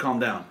 you need to calm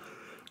down.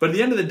 But at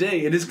the end of the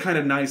day, it is kind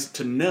of nice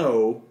to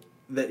know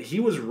that he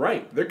was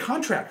right. Their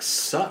contract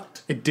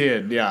sucked. It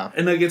did, yeah.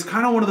 And, like, it's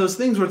kind of one of those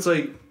things where it's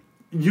like,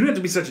 you don't have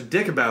to be such a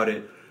dick about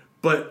it,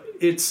 but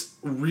it's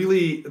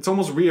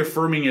almost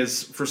reaffirming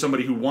as for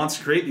somebody who wants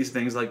to create these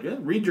things, like, yeah,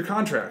 read your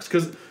contracts.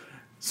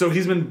 So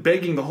he's been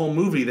begging the whole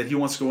movie that he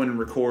wants to go in and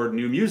record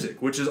new music,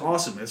 which is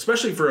awesome,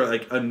 especially for,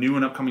 like, a new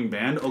and upcoming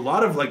band. A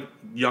lot of, like,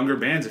 younger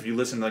bands, if you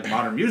listen to, like,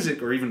 modern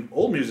music or even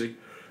old music,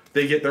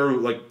 they get their,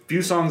 like,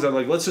 few songs that,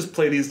 like, let's just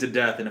play these to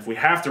death, and if we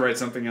have to write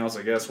something else,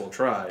 I guess we'll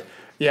try.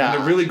 Yeah.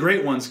 And the really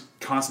great ones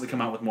constantly come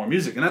out with more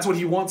music, and that's what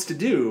he wants to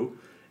do.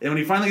 And when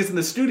he finally gets in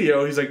the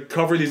studio, he's like,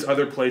 cover these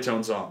other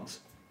Playtone songs.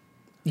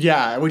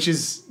 Yeah, which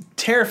is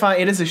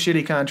terrifying. It is a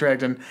shitty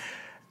contract, and,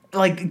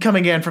 like,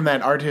 coming in from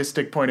that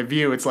artistic point of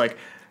view, it's like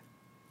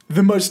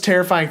the most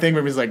terrifying thing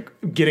is, like,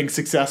 getting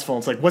successful.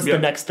 It's like, what's the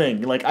next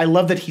thing? Like, I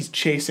love that he's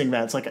chasing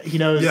that. It's like, he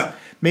knows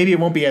maybe it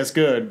won't be as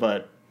good,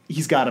 but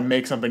he's got to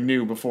make something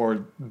new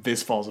before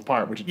this falls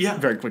apart, which it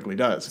very quickly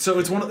does. So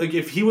it's one of, like,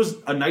 if he was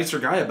a nicer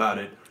guy about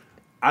it,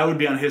 I would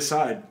be on his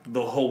side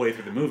the whole way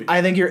through the movie.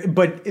 I think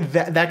but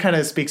that kind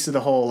of speaks to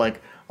the whole,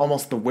 like,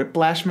 almost the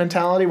whiplash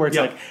mentality, where it's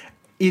like,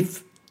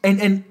 if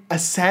and a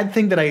sad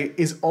thing that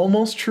is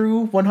almost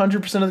true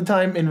 100% of the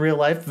time in real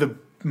life, the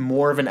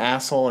more of an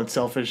asshole and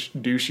selfish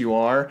douche you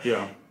are,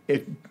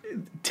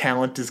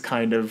 talent is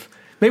kind of,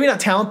 maybe not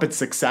talent, but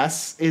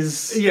success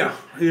is... Yeah,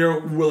 you're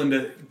willing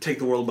to take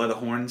the world by the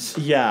horns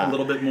a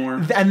little bit more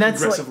and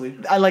that's aggressively.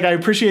 Like, I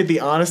appreciate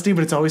the honesty,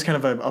 but it's always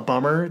kind of a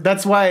bummer.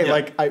 That's why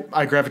like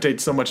I gravitate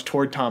so much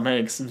toward Tom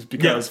Hanks, is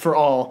because for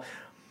all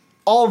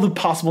the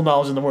possible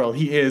knowledge in the world,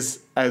 he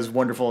is as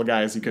wonderful a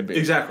guy as he could be.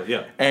 Exactly,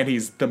 yeah. And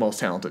he's the most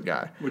talented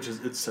guy. Which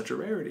is, it's such a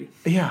rarity.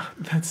 Yeah,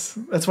 that's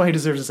why he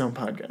deserves his own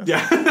podcast.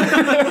 Yeah.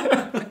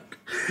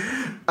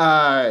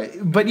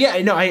 But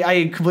yeah, no,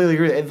 I completely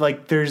agree.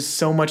 Like, there's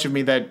so much of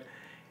me that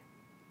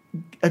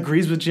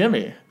agrees with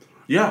Jimmy.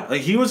 Yeah,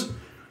 like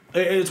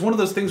it's one of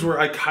those things where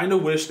I kind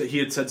of wish that he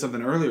had said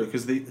something earlier,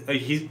 because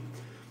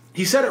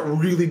he said it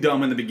really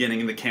dumb in the beginning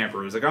in the camper.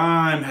 He was like,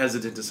 I'm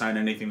hesitant to sign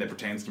anything that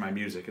pertains to my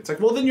music. It's like,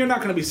 well, then you're not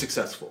going to be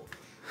successful.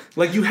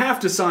 Like, you have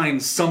to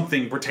sign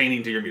something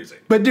pertaining to your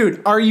music. But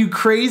dude, are you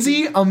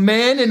crazy? A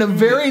man in a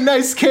very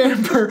nice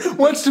camper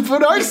wants to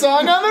put our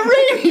song on the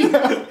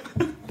radio.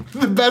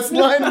 The best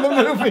line in the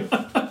movie.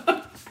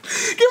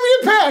 Give me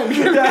a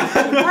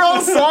pen. We're all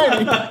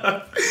signing.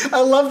 I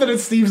love that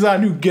it's Steve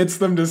Zahn who gets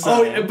them to sign.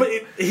 Oh, yeah, but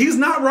he's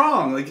not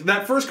wrong. Like,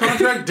 that first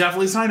contract,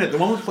 definitely sign it. The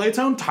one with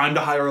Playtone, time to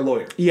hire a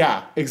lawyer.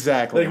 Yeah,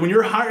 exactly. Like, when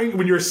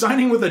you're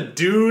signing with a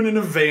dude in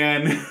a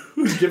van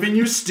who's giving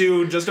you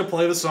stew just to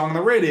play the song on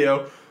the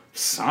radio,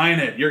 sign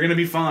it. You're gonna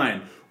be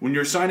fine. When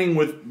you're signing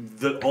with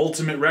the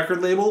ultimate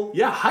record label,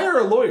 hire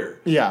a lawyer.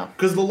 Yeah.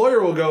 Because the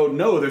lawyer will go,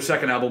 no, their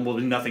second album will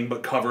be nothing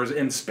but covers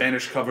and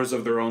Spanish covers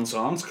of their own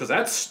songs, because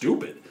that's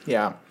stupid.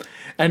 Yeah.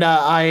 And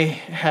I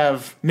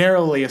have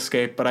narrowly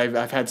escaped, but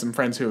I've had some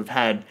friends who have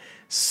had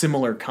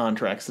similar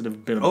contracts that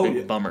have been a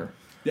big bummer.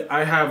 Yeah,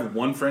 I have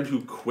one friend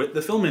who quit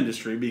the film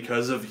industry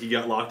because he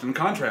got locked in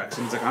contracts,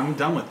 and he's like, I'm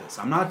done with this.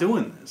 I'm not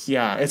doing this.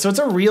 Yeah, so it's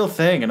a real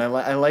thing, and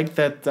I like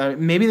that.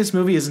 Maybe this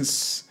movie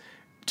isn't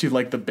to,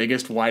 like, the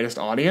biggest, widest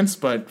audience,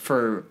 but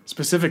for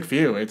specific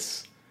few,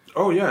 it's...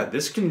 oh yeah,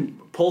 this can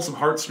pull some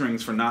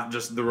heartstrings for not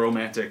just the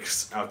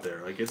romantics out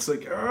there. Like it's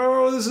like,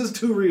 oh, this is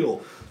too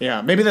real.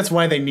 Yeah, maybe that's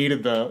why they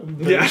needed the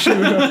Yeah.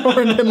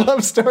 shoehorn in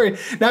love story.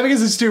 Not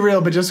because it's too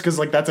real, but just because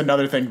like that's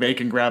another thing they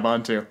can grab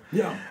onto.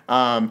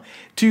 Yeah.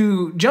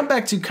 To jump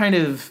back to kind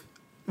of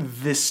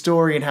this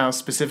story and how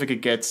specific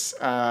it gets,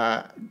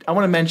 I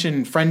want to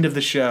mention friend of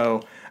the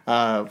show,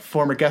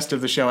 former guest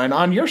of the show, and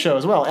on your show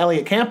as well,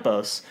 Elliot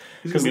Campos.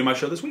 He's going to be on my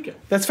show this weekend.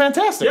 That's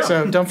fantastic. Yeah.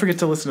 So don't forget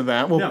to listen to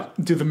that. We'll Yeah.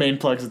 do the main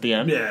plugs at the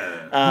end.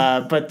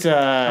 Yeah. But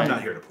I'm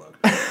not here to plug.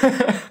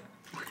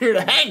 we're here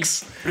to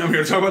Hanks. I'm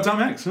here to talk about Tom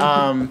Hanks.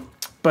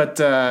 But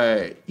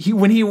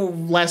when he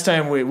last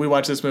time we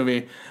watched this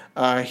movie,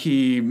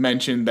 he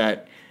mentioned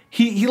that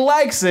he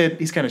likes it.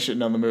 He's kind of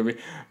shitting on the movie,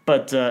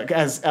 but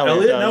as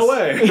Elliot does. No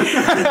way.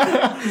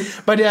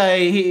 But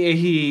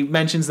he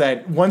mentions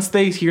that once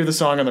they hear the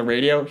song on the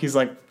radio, he's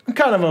like, I'm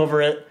kind of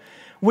over it,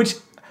 which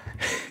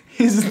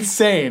is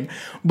insane.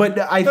 But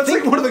That's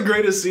think like one of the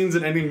greatest scenes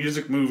in any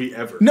music movie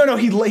ever. No,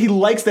 he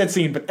likes that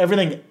scene, but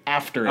everything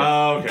after it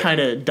Okay.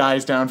 kind of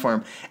dies down for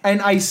him.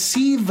 And I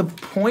see the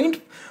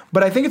point,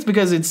 but I think it's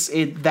because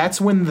that's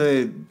when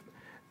the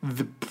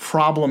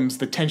problems,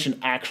 the tension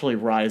actually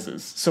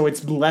rises. So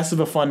it's less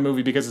of a fun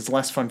movie because it's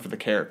less fun for the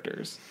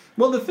characters.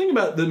 Well, the thing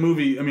about the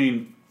movie, I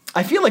mean,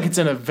 I feel like it's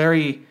in a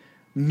very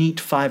neat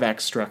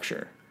 5-act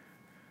structure.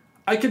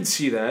 I could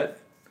see that.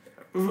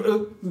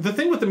 The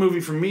thing with the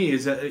movie for me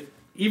is that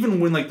even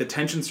when like the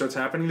tension starts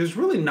happening, there's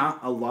really not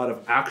a lot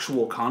of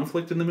actual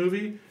conflict in the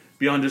movie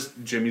beyond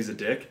just Jimmy's a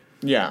dick.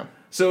 Yeah.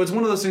 So it's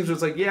one of those things where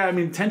it's like, yeah, I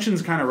mean,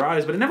 tensions kind of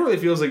rise, but it never really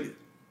feels like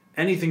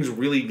anything's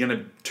really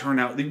gonna turn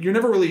out. You're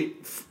never really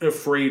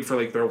afraid for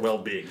like their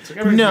well-being. It's like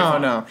everything's gonna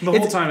be fine. No. The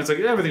whole time, it's like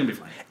everything will be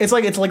fine. It's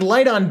like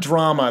light on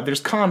drama.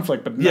 There's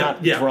conflict, but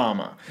not yeah.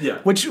 drama. Yeah.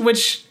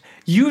 Which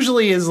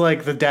usually is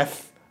like the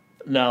death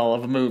knell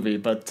of a movie,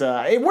 but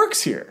it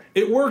works here.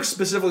 It works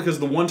specifically because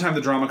the one time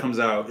the drama comes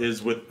out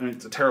is with, I mean,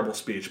 it's a terrible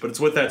speech, but it's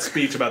with that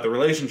speech about the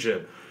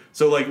relationship.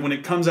 So like when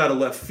it comes out of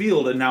left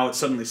field and now it's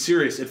suddenly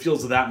serious, it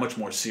feels that much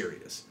more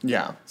serious.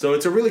 Yeah. So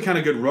it's a really kind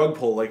of good rug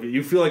pull. Like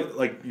you feel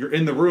like you're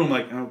in the room,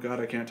 like, oh god,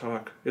 I can't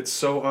talk. It's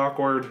so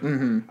awkward.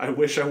 Mm-hmm. I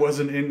wish I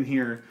wasn't in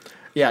here.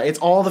 Yeah, it's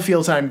all the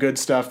feel time good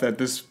stuff that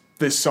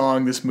this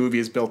song, this movie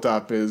has built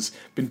up, has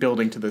been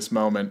building to this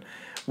moment,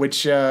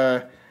 which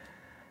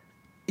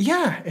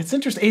yeah, it's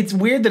interesting. It's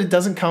weird that it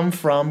doesn't come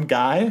from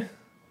Guy,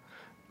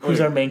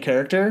 who's our main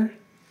character.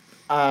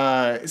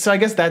 So I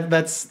guess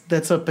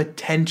that's a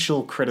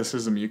potential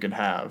criticism you can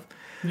have.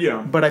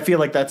 Yeah. But I feel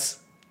like that's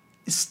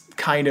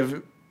kind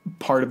of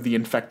part of the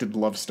infected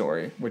love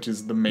story, which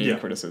is the main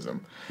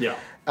criticism. Yeah.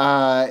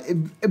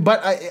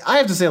 But I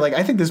have to say, like,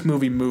 I think this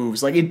movie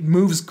moves. Like, it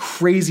moves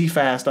crazy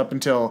fast up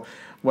until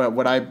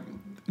what I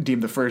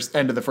deem the first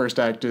end of the first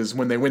act is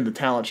when they win the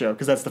talent show,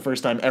 because that's the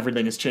first time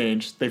everything has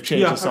changed. They've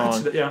changed the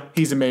song.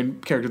 He's the main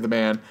character of the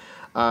band.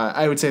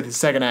 I would say the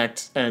second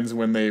act ends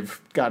when they've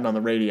gotten on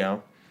the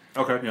radio.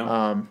 Okay,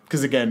 yeah.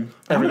 Because again,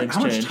 everything's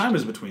how much changed. time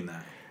is between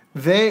that?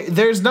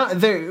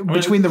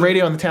 Between the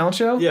radio and the talent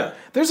show. Yeah,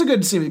 there's a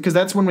good scene because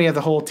that's when we have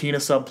the whole Tina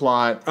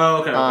subplot.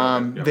 Oh, okay.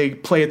 Yeah. They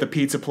play at the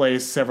pizza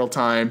place several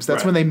times.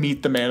 That's when they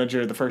meet the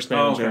manager, the first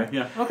manager. Oh, okay.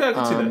 Yeah. Okay, I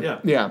can see that. Yeah.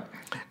 Yeah,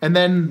 and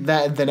then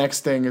the next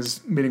thing is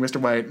meeting Mr.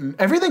 White, and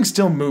everything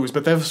still moves,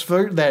 but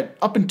that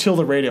up until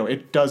the radio,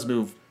 it does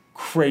move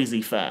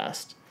crazy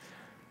fast.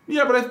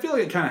 Yeah, but I feel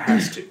like it kind of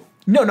has to.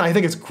 No, I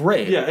think it's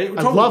great. Yeah,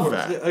 I love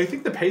that. I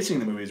think the pacing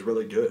in the movie is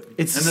really good.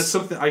 And that's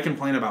something I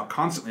complain about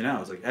constantly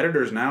now. It's like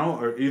editors now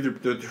are either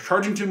they're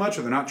charging too much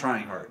or they're not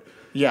trying hard.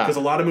 Yeah. Because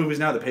a lot of movies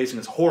now, the pacing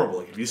is horrible.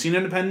 Like, have you seen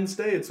Independence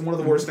Day? It's one of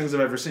the worst things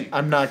I've ever seen.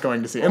 I'm not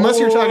going to see it. Unless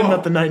you're talking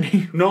about the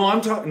 90. No, I'm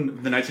talking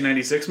the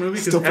 1996 movie,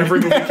 because every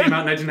movie came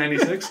out in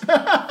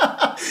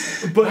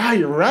 1996. But wow,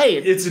 you're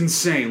right. It's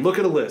insane. Look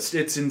at a list.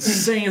 It's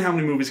insane how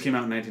many movies came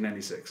out in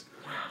 1996.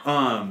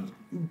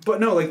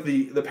 But no, like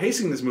the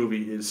pacing in this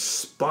movie is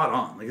spot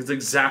on. Like it's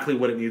exactly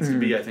what it needs to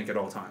be, I think, at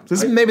all times.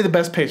 This is maybe the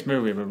best paced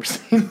movie I've ever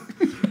seen.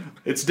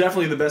 It's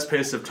definitely the best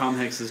pace of Tom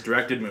Hanks'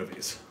 directed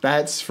movies.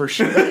 That's for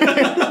sure.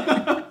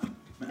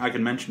 I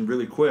can mention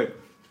really quick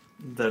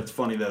that it's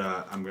funny that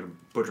I'm going to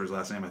butcher his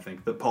last name, I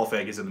think, that Paul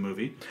Feig is in the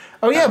movie.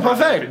 Oh yeah, Paul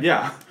Feig.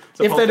 Yeah.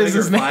 So if Paul that Feig is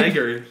his name. Feig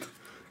or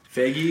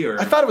Feige or...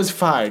 I thought it was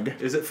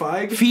Feig. Is it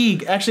Feig?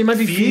 Feig. Actually, it might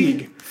be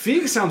Feig.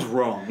 Feig sounds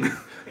wrong.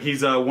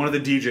 He's one of the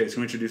DJs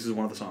who introduces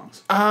one of the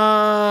songs.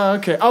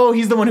 Okay. Oh,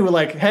 he's the one who would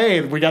like,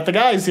 hey, we got the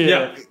guys here.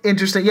 Yeah.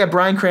 Interesting. Yeah,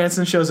 Bryan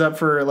Cranston shows up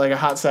for like a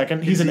hot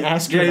second. He's an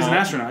astronaut. Yeah, he's an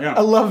astronaut, yeah.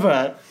 I love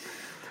that.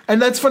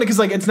 And that's funny because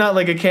like it's not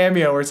like a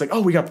cameo where it's like, oh,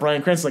 we got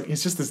Bryan Cranston. Like,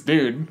 he's just this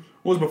dude.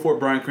 What was before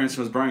Bryan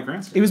Cranston was Bryan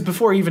Cranston? It was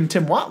before even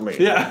Tim Watley.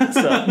 Yeah.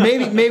 So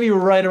maybe we're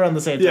right around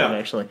the same time,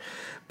 actually.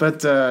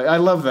 But I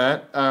love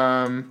that.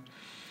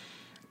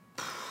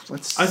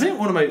 I think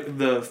one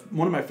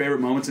of my favorite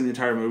moments in the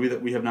entire movie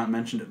that we have not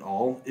mentioned at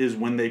all is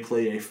when they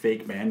play a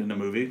fake band in a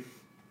movie.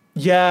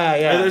 Yeah.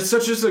 And it's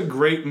such just a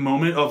great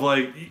moment of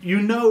like,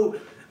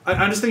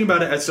 I'm just thinking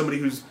about it as somebody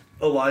who's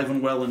alive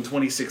and well in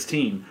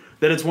 2016.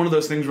 that it's one of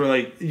those things where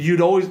like you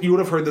would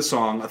have heard the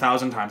song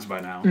 1,000 times by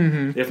now,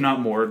 if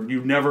not more.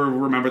 You'd never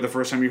remember the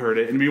first time you heard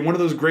it, and it'd be one of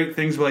those great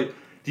things where like,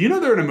 do you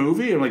know they're in a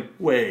movie? And I'm like,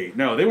 wait,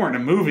 no, they weren't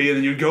in a movie. And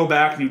then you'd go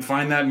back and you'd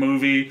find that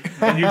movie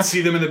and you'd see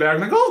them in the back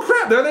and like, oh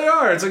crap, there they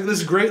are. It's like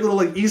this great little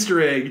like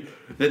Easter egg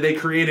that they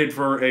created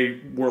for a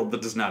world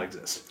that does not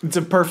exist. It's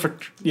a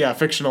perfect,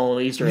 fictional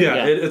Easter egg.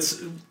 Yeah,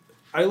 it's.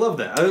 I love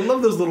that. I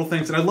love those little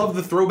things, and I love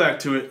the throwback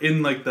to it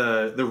in like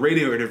the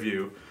radio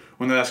interview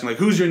when they're asking like,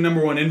 who's your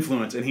number one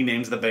influence, and he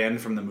names the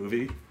band from the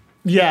movie.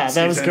 Yeah,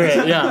 that was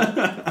great.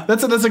 Yeah,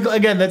 that's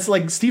again, that's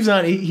like Steve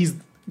Zahn. He's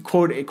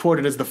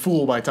quoted as the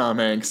fool by Tom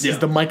Hanks. Yeah. He's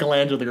the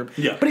Michelangelo of the group.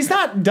 Yeah. But he's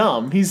not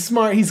dumb. He's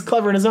smart. He's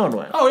clever in his own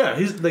way. Oh yeah,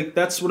 he's like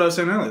that's what I was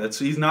saying earlier.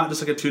 He's not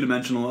just like a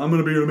 2-dimensional. I'm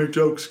gonna be able to make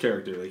jokes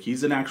character. Like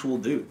he's an actual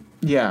dude.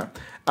 Yeah.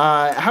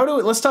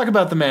 Let's talk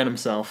about the man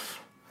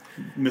himself,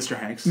 Mr.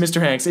 Hanks.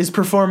 Mr. Hanks. His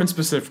performance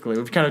specifically.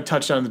 We've kind of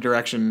touched on the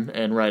direction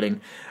and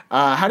writing.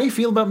 How do you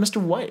feel about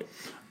Mr. White?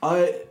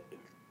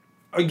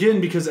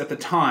 Again, because at the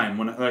time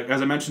when, like,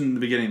 as I mentioned in the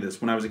beginning of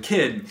this, when I was a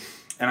kid.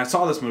 And I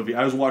saw this movie,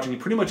 I was watching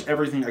pretty much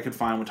everything I could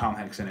find with Tom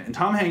Hanks in it. And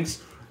Tom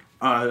Hanks,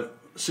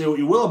 say what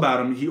you will about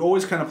him, he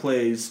always kind of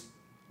plays,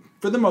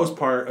 for the most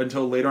part,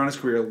 until later on in his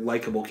career,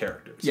 likable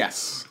characters.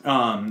 Yes.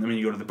 I mean,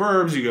 you go to The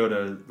Burbs, you go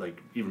to,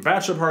 like, even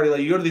Bachelor Party,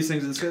 like, you go to these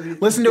things.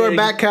 Listen to our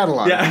back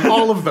catalog. Yeah.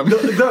 All of them.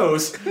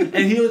 Those. And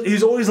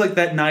he's always, like,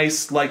 that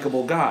nice,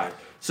 likable guy.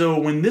 So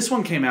when this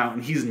one came out,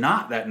 and he's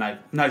not that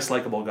nice,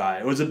 likable guy,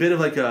 it was a bit of,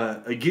 like,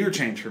 a gear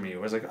change for me.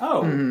 It was like,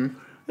 oh,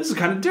 this is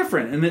kind of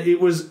different. And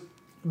it was...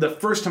 The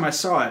first time I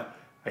saw it,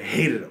 I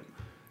hated him.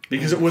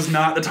 Because it was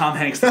not the Tom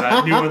Hanks that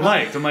I knew and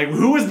liked. I'm like,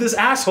 who is this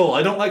asshole?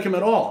 I don't like him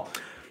at all.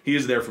 He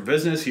is there for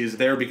business. He is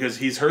there because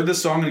he's heard this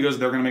song and he goes,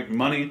 they're going to make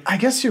money. I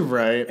guess you're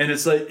right. And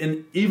it's like,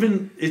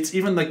 it's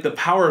even like the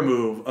power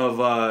move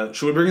of,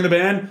 should we bring in the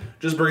band?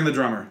 Just bring the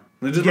drummer.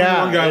 Just bring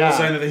one guy will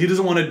say that he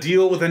doesn't want to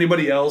deal with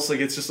anybody else. Like,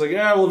 it's just like,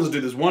 yeah, we'll just do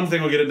this one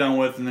thing, we'll get it done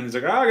with. And then he's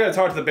like, I got to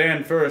talk to the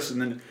band first.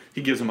 And then he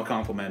gives him a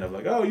compliment of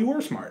like, oh, you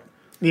were smart.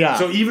 Yeah.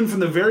 So even from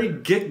the very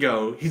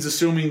get-go, he's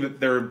assuming that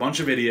they're a bunch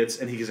of idiots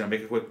and he's going to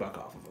make a quick buck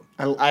off of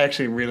them. I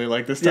actually really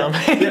like this Tom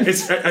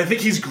Hanks. Yeah, I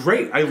think he's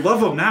great. I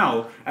love him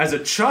now. As a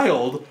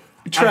child,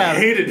 I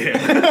hated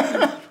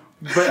him.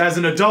 But as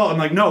an adult, I'm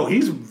like, no,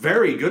 he's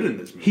very good in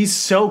this movie. He's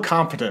so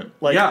competent.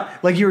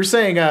 Like you were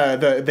saying,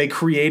 they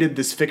created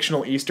this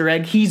fictional Easter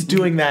egg. He's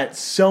doing that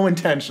so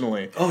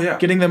intentionally. Oh, yeah.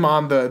 Getting them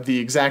on the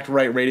exact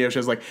right radio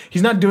shows. Like,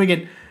 he's not doing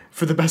it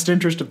for the best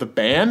interest of the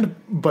band,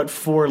 but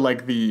for,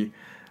 like, the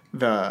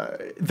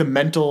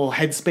mental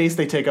headspace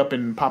they take up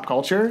in pop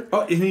culture.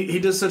 Oh, and he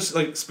does such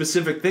like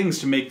specific things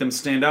to make them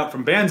stand out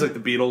from bands like the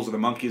Beatles or the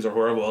Monkees or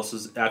whoever else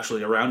is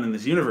actually around in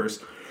this universe.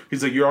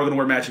 He's like, you're all going to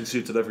wear matching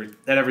suits at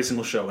every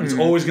single show, and it's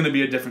always going to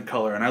be a different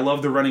color. And I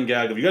love the running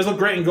gag of, you guys look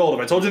great in gold.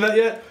 Have I told you that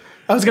yet?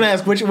 I was going to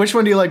ask, which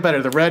one do you like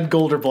better, the red,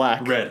 gold, or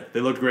black? Red. They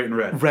looked great in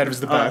red. Red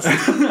was the best.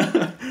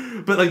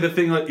 But like the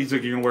thing, like he's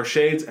like, you're going to wear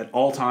shades at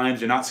all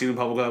times. You're not seeing the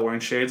public without wearing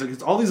shades. Like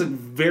it's all these like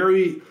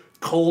very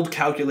cold,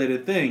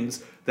 calculated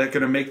things that are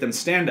going to make them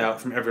stand out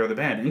from every other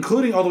band,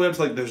 including all the way up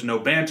to like there's no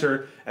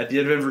banter. At the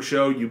end of every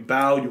show, you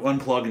bow, you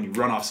unplug, and you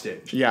run off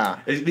stage. Yeah.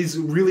 These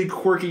really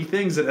quirky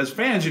things that as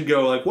fans you'd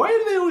go like, why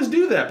do they always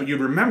do that? But you'd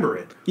remember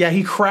it. Yeah,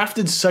 he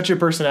crafted such a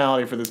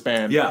personality for this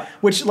band. Yeah.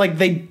 Which like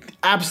they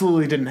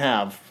absolutely didn't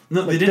have. No,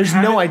 like, they didn't there's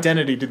have no it.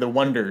 Identity to the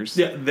Wonders.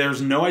 Yeah,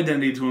 there's no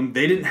identity to him.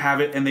 They didn't have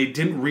it, and they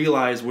didn't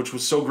realize, which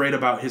was so great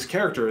about his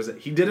character, is that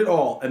he did it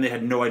all, and they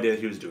had no idea that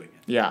he was doing it.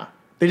 Yeah.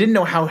 They didn't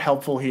know how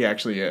helpful he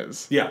actually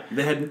is. Yeah,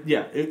 they had.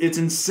 Yeah, it's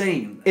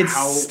insane. It's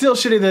still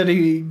shitty that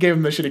he gave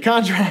him the shitty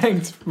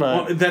contract,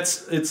 but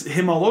it's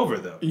him all over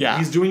though. Yeah,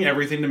 he's doing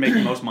everything to make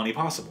the most money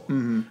possible,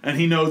 and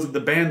he knows that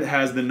the band that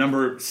has the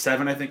number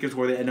 7, I think, is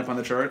where they end up on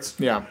the charts.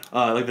 Yeah,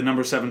 like the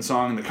number 7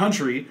 song in the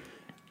country,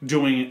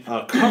 doing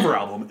a cover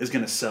album is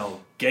going to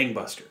sell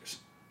gangbusters.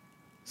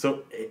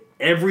 So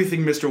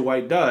everything Mr.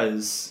 White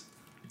does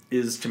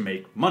is to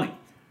make money.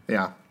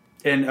 Yeah.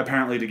 And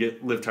apparently to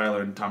get Liv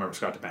Tyler and Tom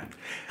Scott to bang.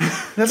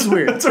 That's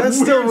weird. That's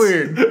still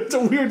weird. It's a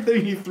weird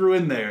thing he threw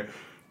in there.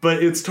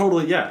 But it's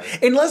totally, yeah.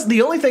 Unless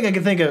the only thing I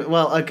can think of,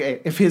 well,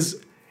 okay,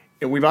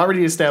 we've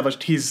already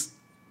established he's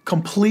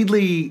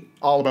completely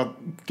all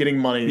about getting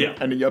money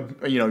and,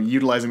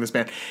 utilizing this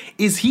band.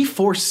 Is he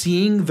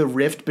foreseeing the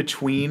rift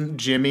between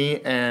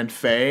Jimmy and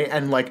Faye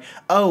and like,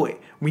 oh,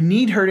 we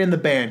need her in the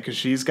band because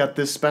she's got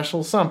this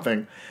special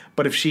something.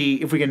 But if we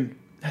can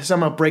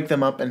somehow break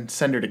them up and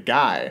send her to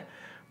Guy,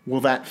 will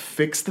that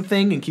fix the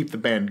thing and keep the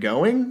band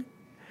going?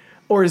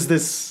 Or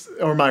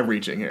am I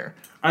reaching here?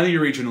 I think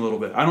you're reaching a little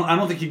bit. I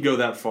don't think he'd go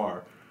that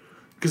far.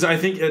 Because I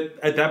think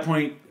at that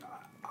point,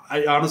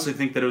 I honestly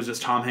think that it was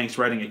just Tom Hanks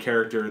writing a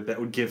character that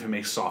would give him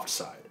a soft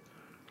side.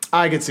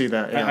 I could see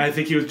that, yeah. I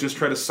think he was just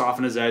trying to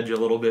soften his edge a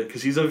little bit,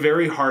 because he's a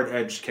very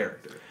hard-edged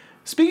character.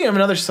 Speaking of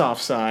another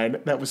soft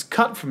side that was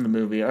cut from the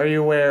movie, are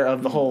you aware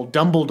of the whole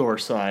Dumbledore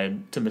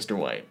side to Mr.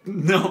 White?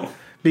 No.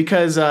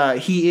 Because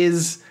he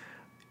is...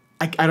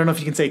 I don't know if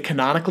you can say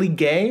canonically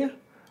gay,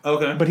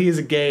 Okay. but he is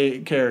a gay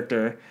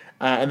character,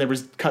 and there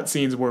was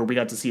cutscenes where we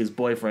got to see his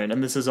boyfriend,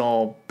 and this is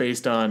all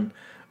based on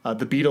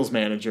the Beatles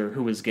manager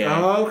who was gay.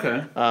 Oh,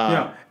 okay.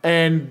 Yeah.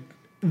 And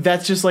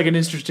that's just like an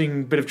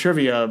interesting bit of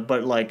trivia,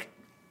 but like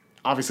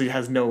obviously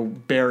has no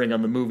bearing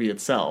on the movie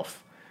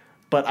itself.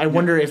 But I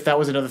wonder if that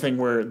was another thing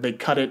where they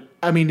cut it.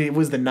 I mean, it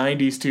was the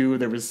 90s too.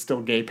 There was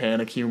still gay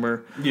panic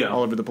humor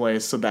all over the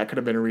place, so that could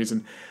have been a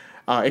reason.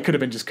 It could have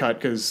been just cut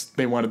because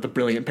they wanted the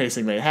brilliant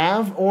pacing they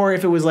have, or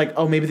if it was like,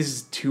 oh, maybe this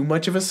is too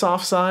much of a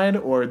soft side,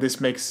 or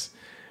this makes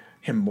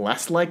him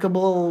less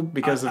likable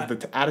because of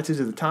the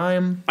attitudes of the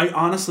time. I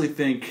honestly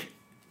think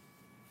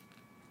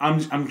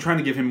I'm trying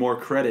to give him more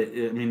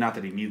credit. I mean, not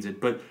that he needs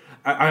it, but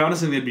I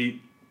honestly think it'd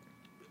be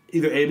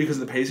either A, because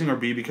of the pacing, or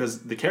B, because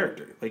the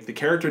character. Like, the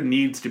character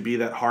needs to be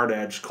that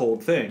hard-edged,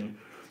 cold thing,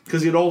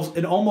 because it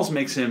almost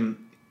makes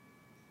him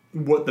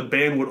what the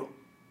band would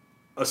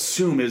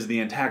assume is the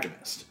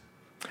antagonist.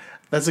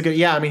 That's a good...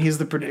 Yeah, I mean, he's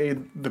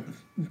the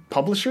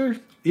publisher?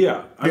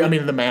 Yeah. I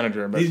mean, the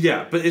manager. But.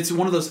 Yeah, but it's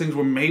one of those things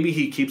where maybe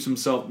he keeps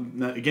himself...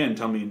 Again,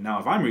 tell me now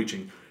if I'm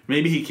reaching.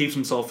 Maybe he keeps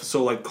himself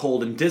so, like,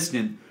 cold and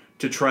distant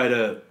to try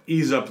to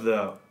ease up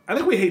the... I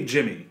think we hate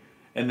Jimmy.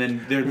 And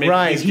then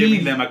he's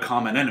giving them a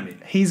common enemy.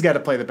 He's got to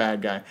play the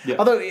bad guy. Yeah.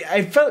 Although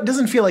it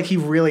doesn't feel like he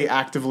really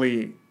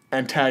actively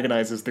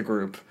antagonizes the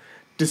group,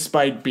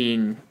 despite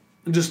being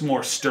just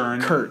more stern,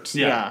 curt.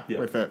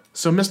 With it.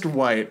 So Mr.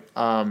 White,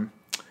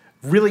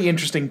 really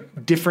interesting,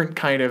 different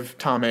kind of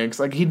Tom Hanks.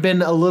 Like he'd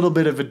been a little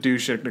bit of a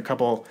douche in a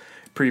couple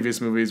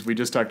previous movies. We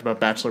just talked about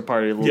Bachelor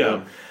Party a little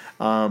bit.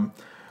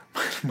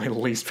 My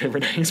least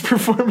favorite Hanks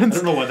performance. I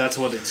don't know why that's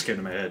what it's getting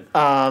in my head.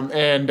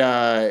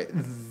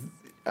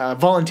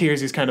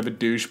 Volunteers, he's kind of a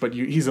douche, but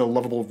he's a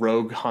lovable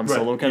rogue Han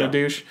Solo kind of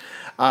douche.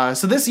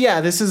 So this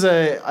is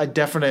a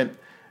definite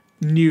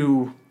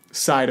new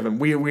side of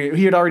him.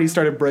 He had already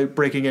started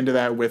breaking into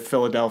that with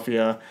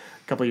Philadelphia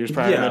a couple of years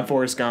prior, and then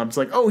Forrest Gump. It's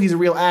like, oh, he's a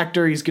real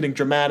actor, he's getting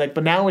dramatic,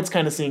 but now it's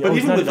kind of seeing... But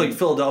even with like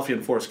Philadelphia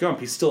and Forrest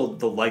Gump, he's still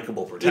the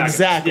likable protagonist.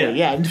 Exactly,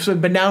 yeah. So,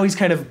 but now he's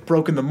kind of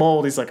broken the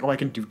mold. He's like, oh, I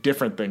can do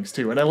different things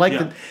too. And I like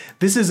that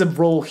this is a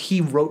role he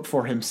wrote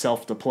for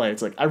himself to play.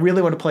 It's like, I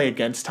really want to play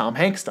against Tom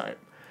Hanks type.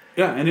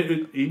 Yeah,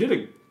 and he did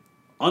an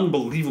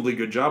unbelievably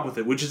good job with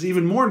it, which is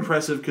even more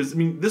impressive because, I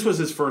mean, this was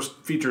his first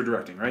feature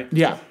directing, right?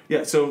 Yeah.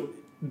 Yeah, so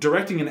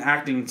directing and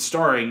acting,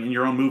 starring in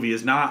your own movie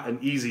is not an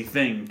easy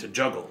thing to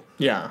juggle.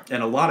 Yeah.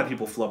 And a lot of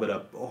people flub it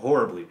up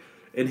horribly.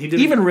 And he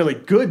did even really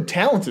good,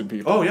 talented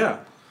people. Oh, yeah.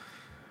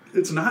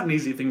 It's not an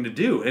easy thing to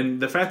do.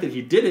 And the fact that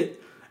he did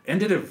it and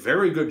did a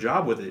very good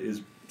job with it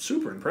is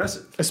super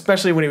impressive.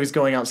 Especially when he was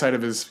going outside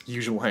of his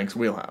usual Hanks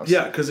wheelhouse.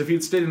 Yeah, because if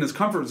he'd stayed in his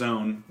comfort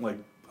zone, like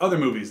other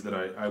movies that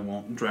I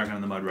won't drag on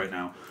in the mud right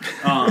now,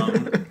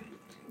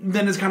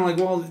 then it's kind of like,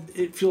 well,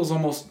 it feels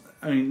almost,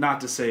 I mean,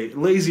 not to say,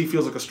 lazy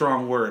feels like a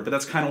strong word, but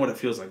that's kind of what it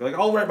feels like. Like,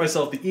 I'll write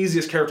myself the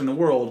easiest character in the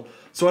world,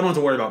 so I don't have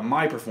to worry about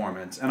my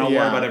performance, and I'll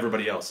worry about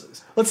everybody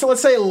else's.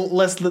 Let's say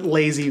less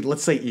lazy,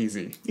 let's say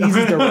easy. Easy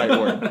is the right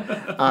word.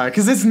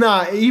 Because it's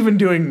not, even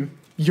doing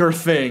your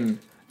thing,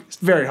 it's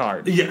very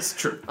hard. Yes,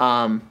 true.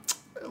 A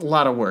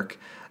lot of work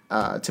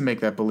to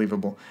make that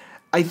believable.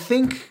 I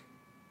think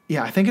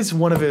it's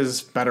one of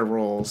his better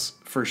roles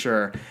for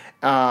sure.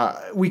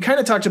 We kind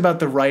of talked about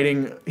the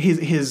writing,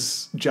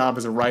 his job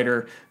as a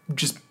writer,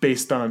 just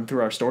based on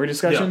through our story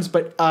discussions. Yeah.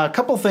 But a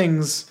couple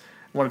things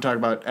I want to talk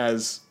about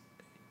as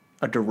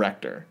a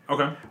director.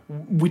 Okay.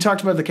 We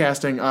talked about the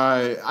casting.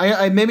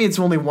 I maybe it's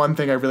only one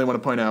thing I really want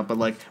to point out, but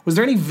like, was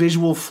there any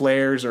visual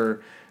flares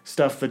or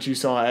stuff that you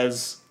saw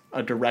as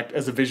a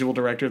visual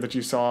director that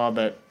you saw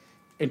that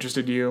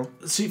interested you?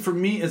 See, for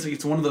me,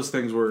 it's one of those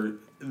things where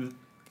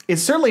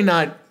it's certainly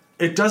not.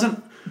 It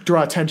doesn't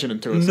draw attention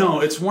into it.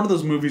 No, it's one of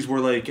those movies where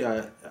like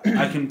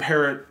I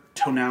compare it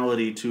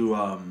tonality to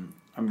I'm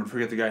gonna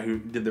forget the guy who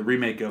did the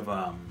remake of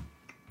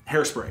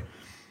Hairspray,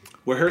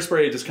 where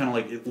Hairspray just kind of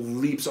like it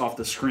leaps off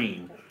the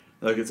screen,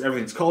 like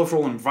everything's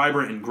colorful and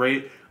vibrant and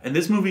great, and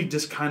this movie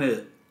just kind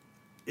of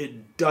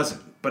it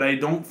doesn't. But I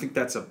don't think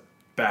that's a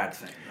bad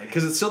thing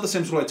because it's still the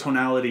same sort of like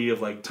tonality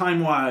of like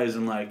time wise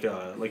and like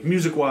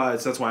music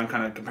wise. That's why I'm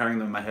kind of comparing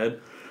them in my head.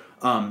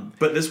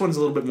 But this one's a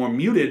little bit more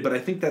muted, but I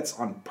think that's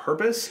on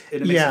purpose,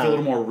 and it makes it feel a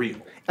little more real.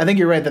 I think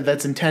you're right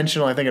that's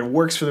intentional. I think it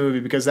works for the movie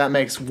because that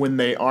makes when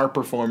they are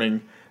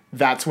performing,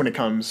 that's when it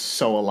comes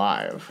so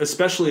alive.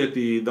 Especially at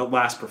the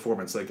last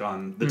performance, like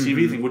on the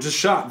TV thing, which is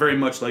shot very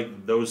much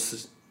like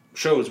those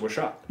shows were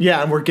shot.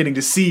 Yeah, and we're getting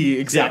to see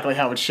exactly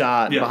how it's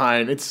shot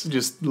behind. It's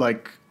just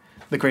like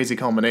the crazy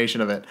culmination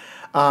of it.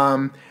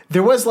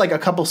 There was like a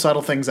couple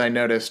subtle things I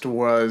noticed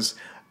was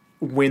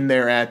when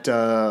they're at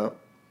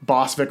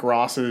Boss Vic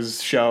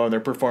Ross's show and they're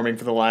performing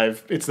for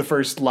it's the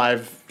first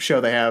live show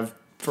they have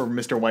for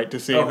Mr. White to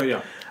see. Okay,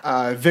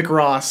 yeah. Vic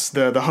Ross,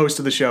 the host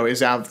of the show,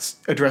 is out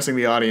addressing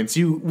the audience.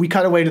 We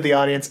cut away to the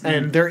audience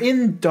and they're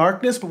in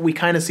darkness, but we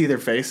kind of see their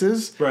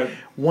faces. Right.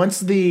 Once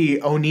the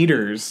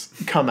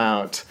Oneaters come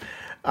out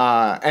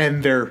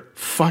and they're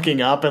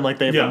fucking up and like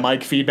they have the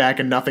mic feedback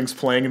and nothing's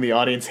playing and the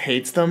audience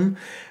hates them,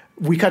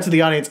 we cut to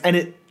the audience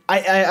and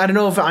I don't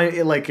know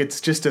if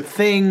it's just a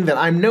thing that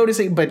I'm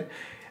noticing, but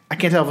I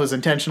can't tell if it was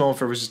intentional,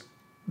 if it was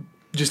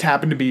just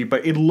happened to be,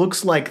 but it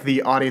looks like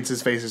the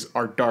audience's faces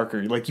are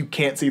darker. Like, you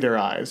can't see their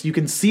eyes. You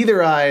can see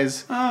their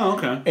eyes. Oh,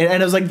 okay.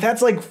 And I was like,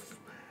 that's like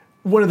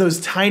one of those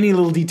tiny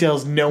little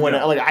details no one,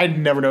 like, I'd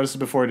never noticed it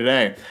before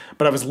today,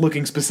 but I was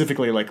looking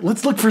specifically, like,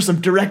 let's look for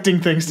some directing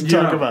things to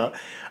talk about.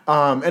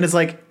 And it's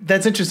like,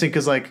 that's interesting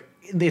because, like,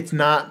 it's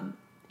not,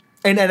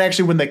 and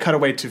actually when they cut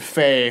away to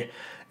Faye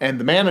and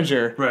the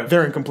manager,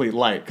 they're in complete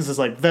light because it's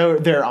like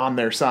they're on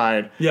their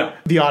side. Yeah,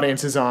 the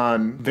audience is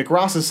on Vic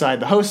Ross's side,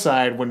 the host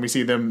side. When we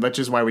see them, that's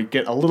just why we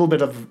get a little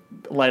bit of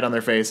light on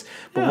their face.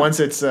 But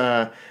once it's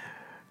the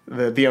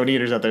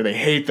Oneaters out there, they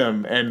hate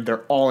them and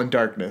they're all in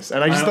darkness.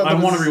 And I just thought I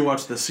want to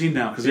rewatch this scene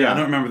now because I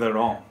don't remember that at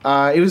all.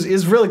 It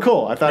was really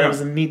cool. I thought it was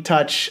a neat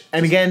touch.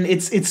 And again,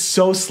 it's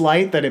so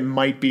slight that it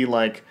might be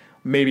like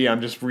maybe I'm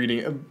just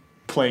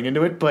playing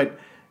into it, but.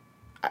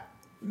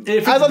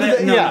 If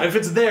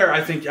it's there, I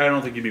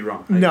don't think you'd be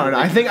wrong.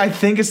 I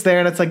think it's there,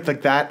 and it's like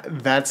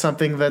that. That's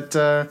something that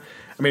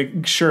I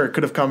mean, sure, it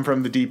could have come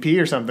from the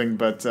DP or something,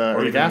 but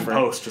or the gaffer.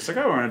 Post, just like,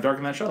 we're gonna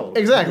darken that shuttle.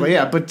 Exactly,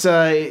 yeah, but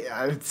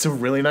it's a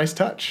really nice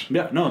touch.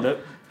 Yeah, no, that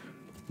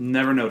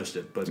never noticed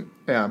it, but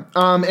yeah.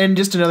 And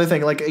just another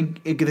thing,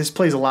 like this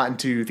plays a lot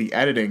into the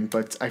editing,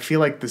 but I feel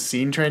like the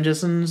scene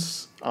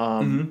transitions,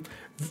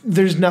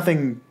 there's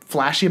nothing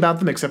flashy about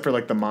them except for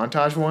like the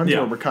montage ones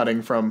where we're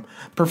cutting from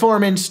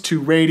performance to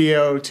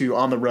radio to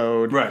on the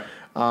road. Right.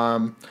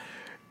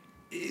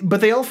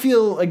 But they all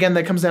feel, again,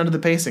 that comes down to the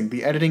pacing.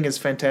 The editing is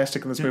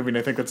fantastic in this movie, and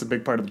I think that's a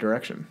big part of the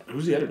direction.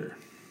 Who's the editor?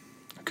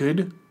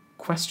 Good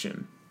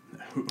question.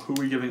 Who are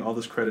we giving all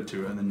this credit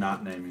to and then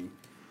not naming?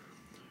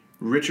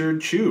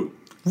 Richard Chew.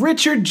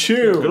 Richard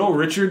Chew. Good old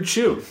Richard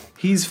Chew.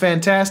 He's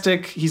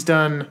fantastic. He's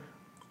done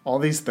all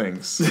these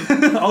things.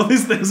 All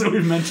these things that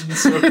we've mentioned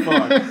so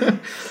far.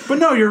 But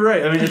no, you're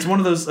right. I mean, it's one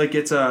of those, like,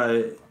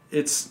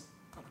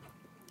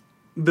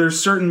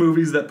 there's certain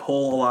movies that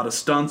pull a lot of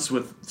stunts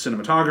with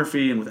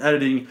cinematography and with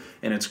editing,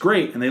 and it's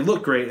great, and they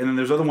look great, and then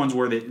there's other ones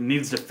where it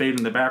needs to fade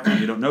in the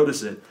background, you don't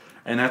notice it,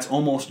 and that's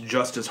almost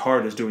just as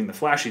hard as doing the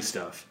flashy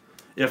stuff,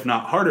 if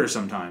not harder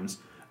sometimes,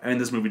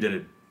 and this movie did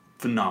it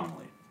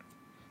phenomenally.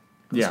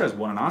 This guy's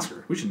won an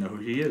Oscar. We should know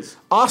who he is.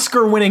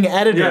 Oscar-winning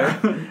editor.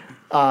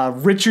 Yeah.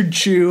 Richard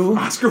Chew.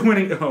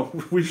 Oscar-winning... Oh,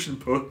 we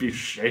should both be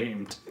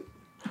shamed.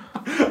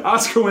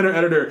 Oscar winner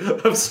editor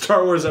of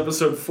Star Wars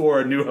Episode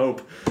 4, A New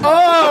Hope.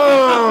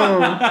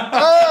 Oh!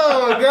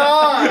 Oh,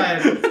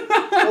 God!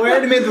 We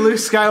already made the Luke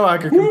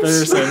Skywalker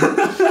comparison.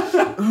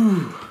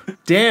 Ooh.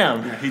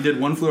 Damn. Yeah, he did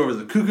One Flew Over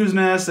the Cuckoo's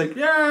Nest. Like,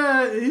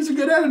 yeah, he's a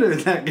good editor,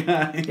 that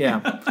guy.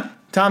 Yeah.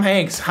 Tom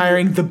Hanks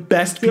hiring the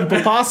best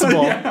people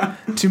possible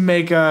to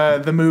make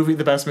the movie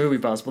the best movie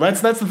possible.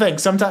 That's the thing.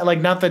 Sometimes,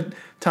 like, not that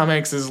Tom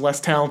Hanks is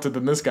less talented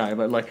than this guy,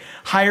 but like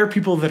hire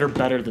people that are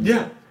better than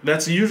you.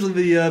 That's usually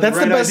the idea.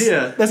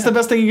 That's the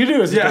best thing you can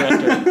do as a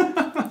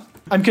director.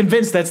 I'm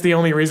convinced that's the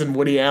only reason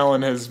Woody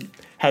Allen has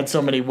had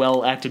so many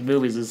well-acted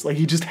movies is like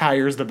he just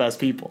hires the best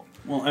people.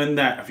 Well, and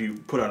that if you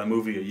put out a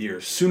movie a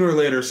year, sooner or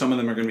later some of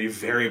them are going to be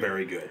very,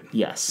 very good.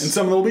 Yes. And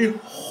some of them will be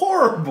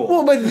horrible.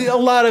 Well, but a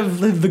lot of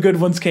the good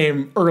ones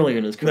came early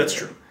in his career. That's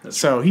true.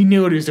 So he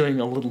knew what he was doing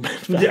a little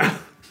bit better. Yeah.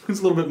 He's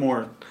a little bit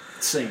more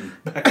sane.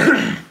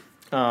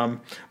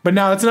 But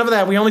no, that's enough of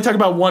that. We only talk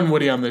about one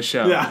Woody on this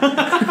show.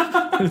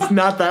 Yeah. It's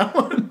not that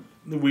one.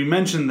 We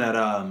mentioned that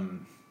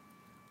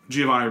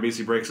Giovanni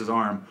Ribisi breaks his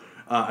arm.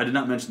 I did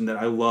not mention that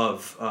I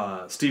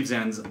love Steve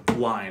Zahn's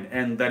line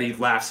and that he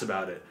laughs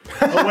about it.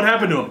 Oh, what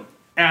happened to him?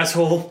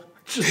 Asshole.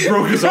 Just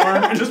broke his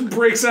arm and just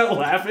breaks out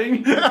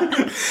laughing.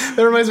 That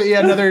reminds me,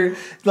 another,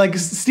 like,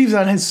 Steve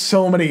Zahn has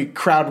so many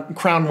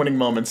crown-winning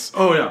moments.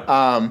 Oh,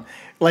 yeah.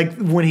 Like,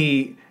 when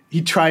he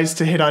tries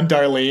to hit on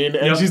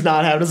Darlene and she's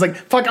not having it. It's like,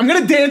 fuck, I'm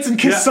going to dance and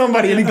kiss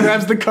somebody. And he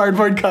grabs the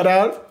cardboard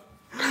cutout.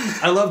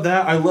 I love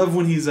that. I love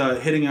when he's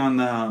hitting on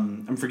the,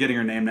 I'm forgetting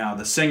her name now,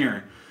 the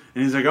singer.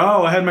 And he's like,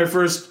 oh, I had my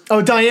first...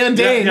 Oh, Diane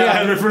Dane. I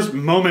had my first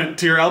moment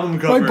to your album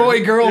cover. My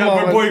boy-girl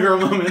moment. My boy-girl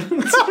moment.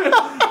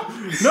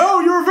 No,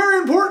 you were very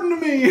important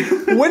to me.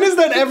 When is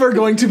that ever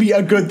going to be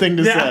a good thing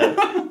to say?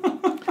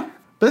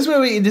 But this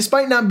movie,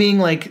 despite not being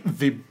like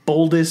the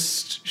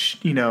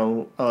boldest,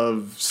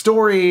 of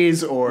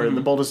stories or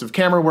the boldest of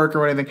camera work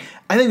or anything,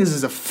 I think this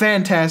is a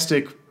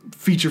fantastic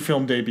feature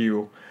film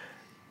debut.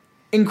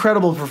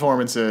 Incredible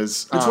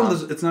performances. It's one of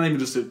those. It's not even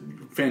just a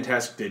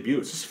fantastic debut.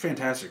 It's just a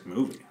fantastic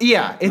movie.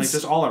 Yeah, it's like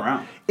just all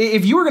around.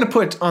 If you were going to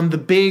put on the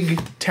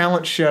big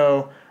talent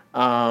show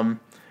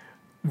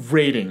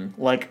rating,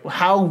 like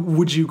how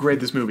would you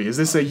grade this movie? Is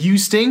this a you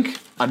stink,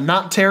 a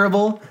not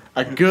terrible,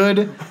 a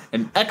good,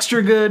 an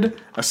extra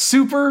good, a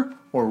super,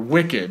 or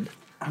wicked?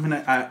 I mean,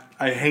 I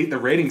hate the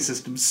rating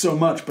system so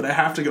much, but I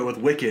have to go with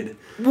wicked.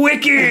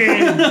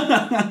 Wicked.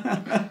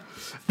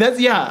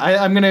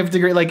 I'm gonna have to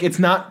agree. Like, it's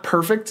not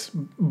perfect,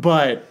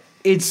 but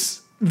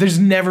there's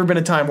never been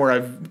a time where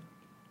I've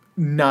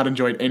not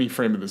enjoyed any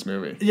frame of this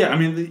movie. Yeah, I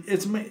mean,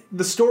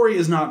 the story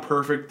is not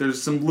perfect.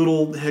 There's some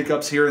little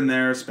hiccups here and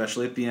there,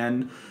 especially at the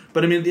end,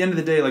 But I mean, at the end of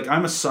the day, like,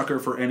 I'm a sucker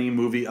for any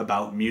movie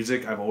about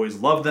music. I've always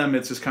loved them.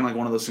 It's just kind of like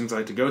one of those things I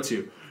like to go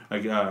to.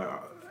 Like,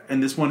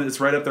 and this one, it's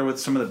right up there with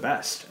some of the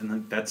best. And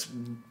like, that's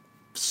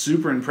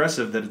super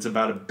impressive that it's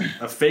about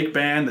a fake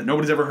band that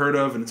nobody's ever heard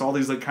of, and it's all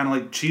these like kind of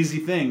like cheesy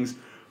things,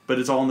 but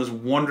it's all in this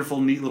wonderful,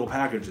 neat little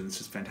package, and it's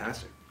just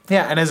fantastic.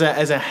 Yeah, and as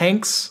a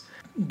Hanks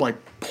like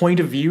point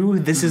of view,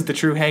 this is the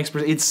true Hanks.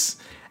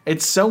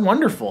 It's so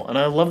wonderful, and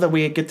I love that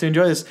we get to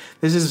enjoy this.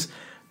 This is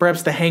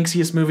perhaps the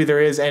Hanksiest movie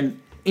there is, and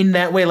in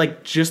that way,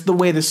 like, just the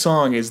way the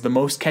song is the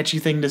most catchy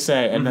thing to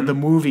say, and that the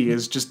movie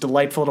is just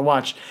delightful to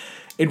watch.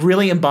 It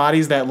really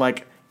embodies that,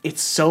 like,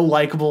 it's so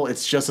likable,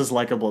 it's just as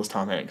likable as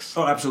Tom Hanks.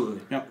 Oh,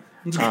 absolutely. Yeah.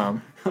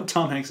 Tom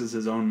Hanks is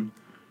his own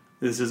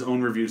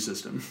review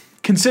system.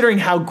 Considering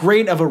how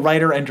great of a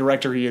writer and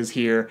director he is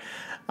here,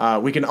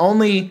 we can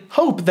only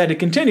hope that it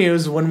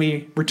continues when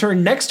we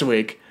return next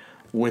week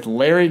with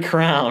Larry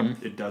Crown.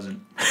 It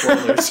doesn't.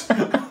 Spoilers.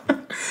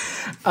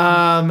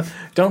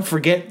 Don't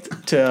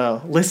forget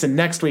to listen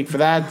next week for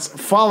that.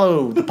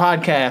 Follow the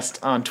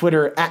podcast on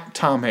Twitter at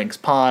Tom Hanks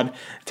Pod.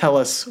 Tell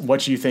us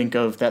what you think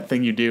of that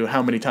thing you do.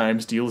 How many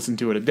times do you listen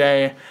to it a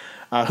day?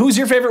 Who's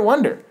your favorite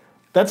Wonder?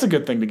 That's a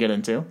good thing to get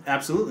into.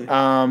 Absolutely.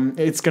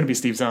 It's going to be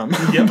Steve Zahn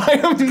by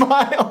a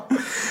mile.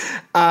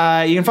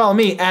 You can follow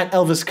me at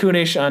Elvis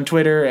Kunish on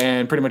Twitter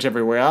and pretty much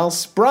everywhere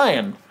else.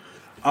 Brian.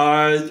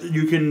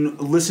 You can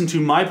listen to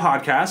my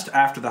podcast,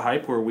 After the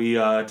Hype, where we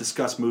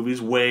discuss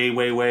movies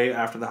way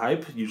after the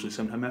hype, usually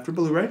sometime after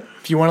Blu-ray.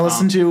 If you want to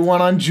listen to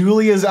one on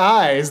Julia's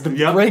Eyes, the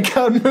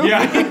breakout movie,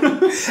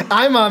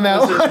 I'm on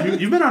that one.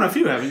 You've been on a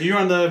few, haven't you? You're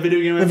on the video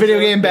game video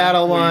game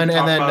battle one,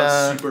 and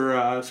then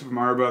Super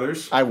Mario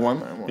Brothers. I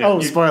won. Yeah,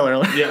 spoiler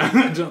alert.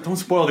 Yeah, don't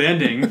spoil the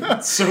ending.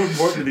 It's so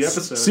important to the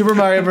episode. Super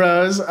Mario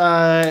Bros.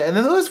 And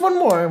then there was one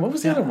more. What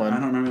was the other one? I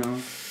don't remember that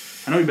one.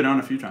 I know you've been on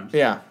a few times.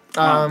 Yeah.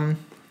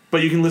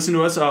 But you can listen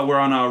to us. We're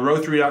on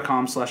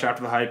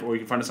row3.com/afterthehype, or you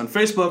can find us on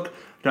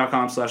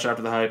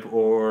facebook.com/afterthehype,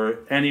 or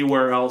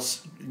anywhere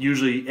else,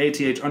 usually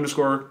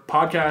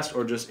ATH_podcast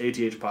or just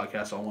ATH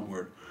podcast, all one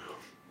word.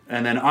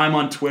 And then I'm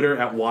on Twitter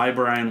at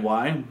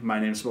YBrianY. My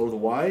name's spelled with a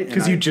Y.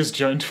 Because you just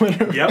joined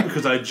Twitter. Yep,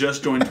 because I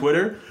just joined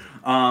Twitter.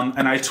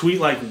 And I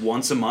tweet like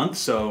once a month,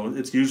 so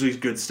it's usually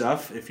good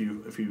stuff if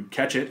you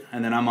catch it.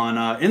 And then I'm on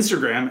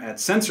Instagram at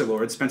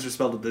CensorLord, Spencer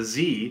spelled with a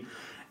Z,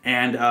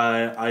 and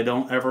I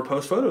don't ever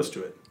post photos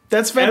to it.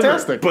 That's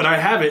fantastic. Ever. But I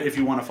have it if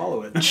you want to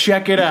follow it.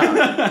 Check it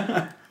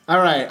out. All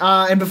right.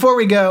 And before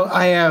we go,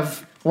 I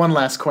have one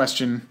last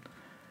question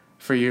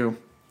for you.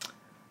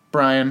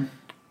 Brian,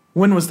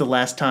 when was the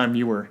last time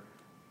you were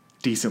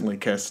decently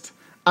kissed?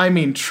 I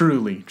mean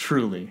truly,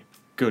 truly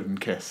good and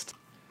kissed.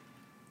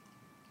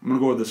 I'm going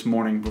to go with this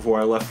morning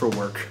before I left for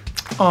work.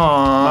 Aww.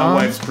 My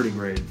wife's pretty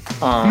great.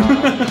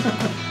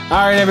 Aww.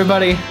 All right,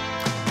 everybody.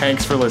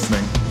 Thanks for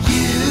listening.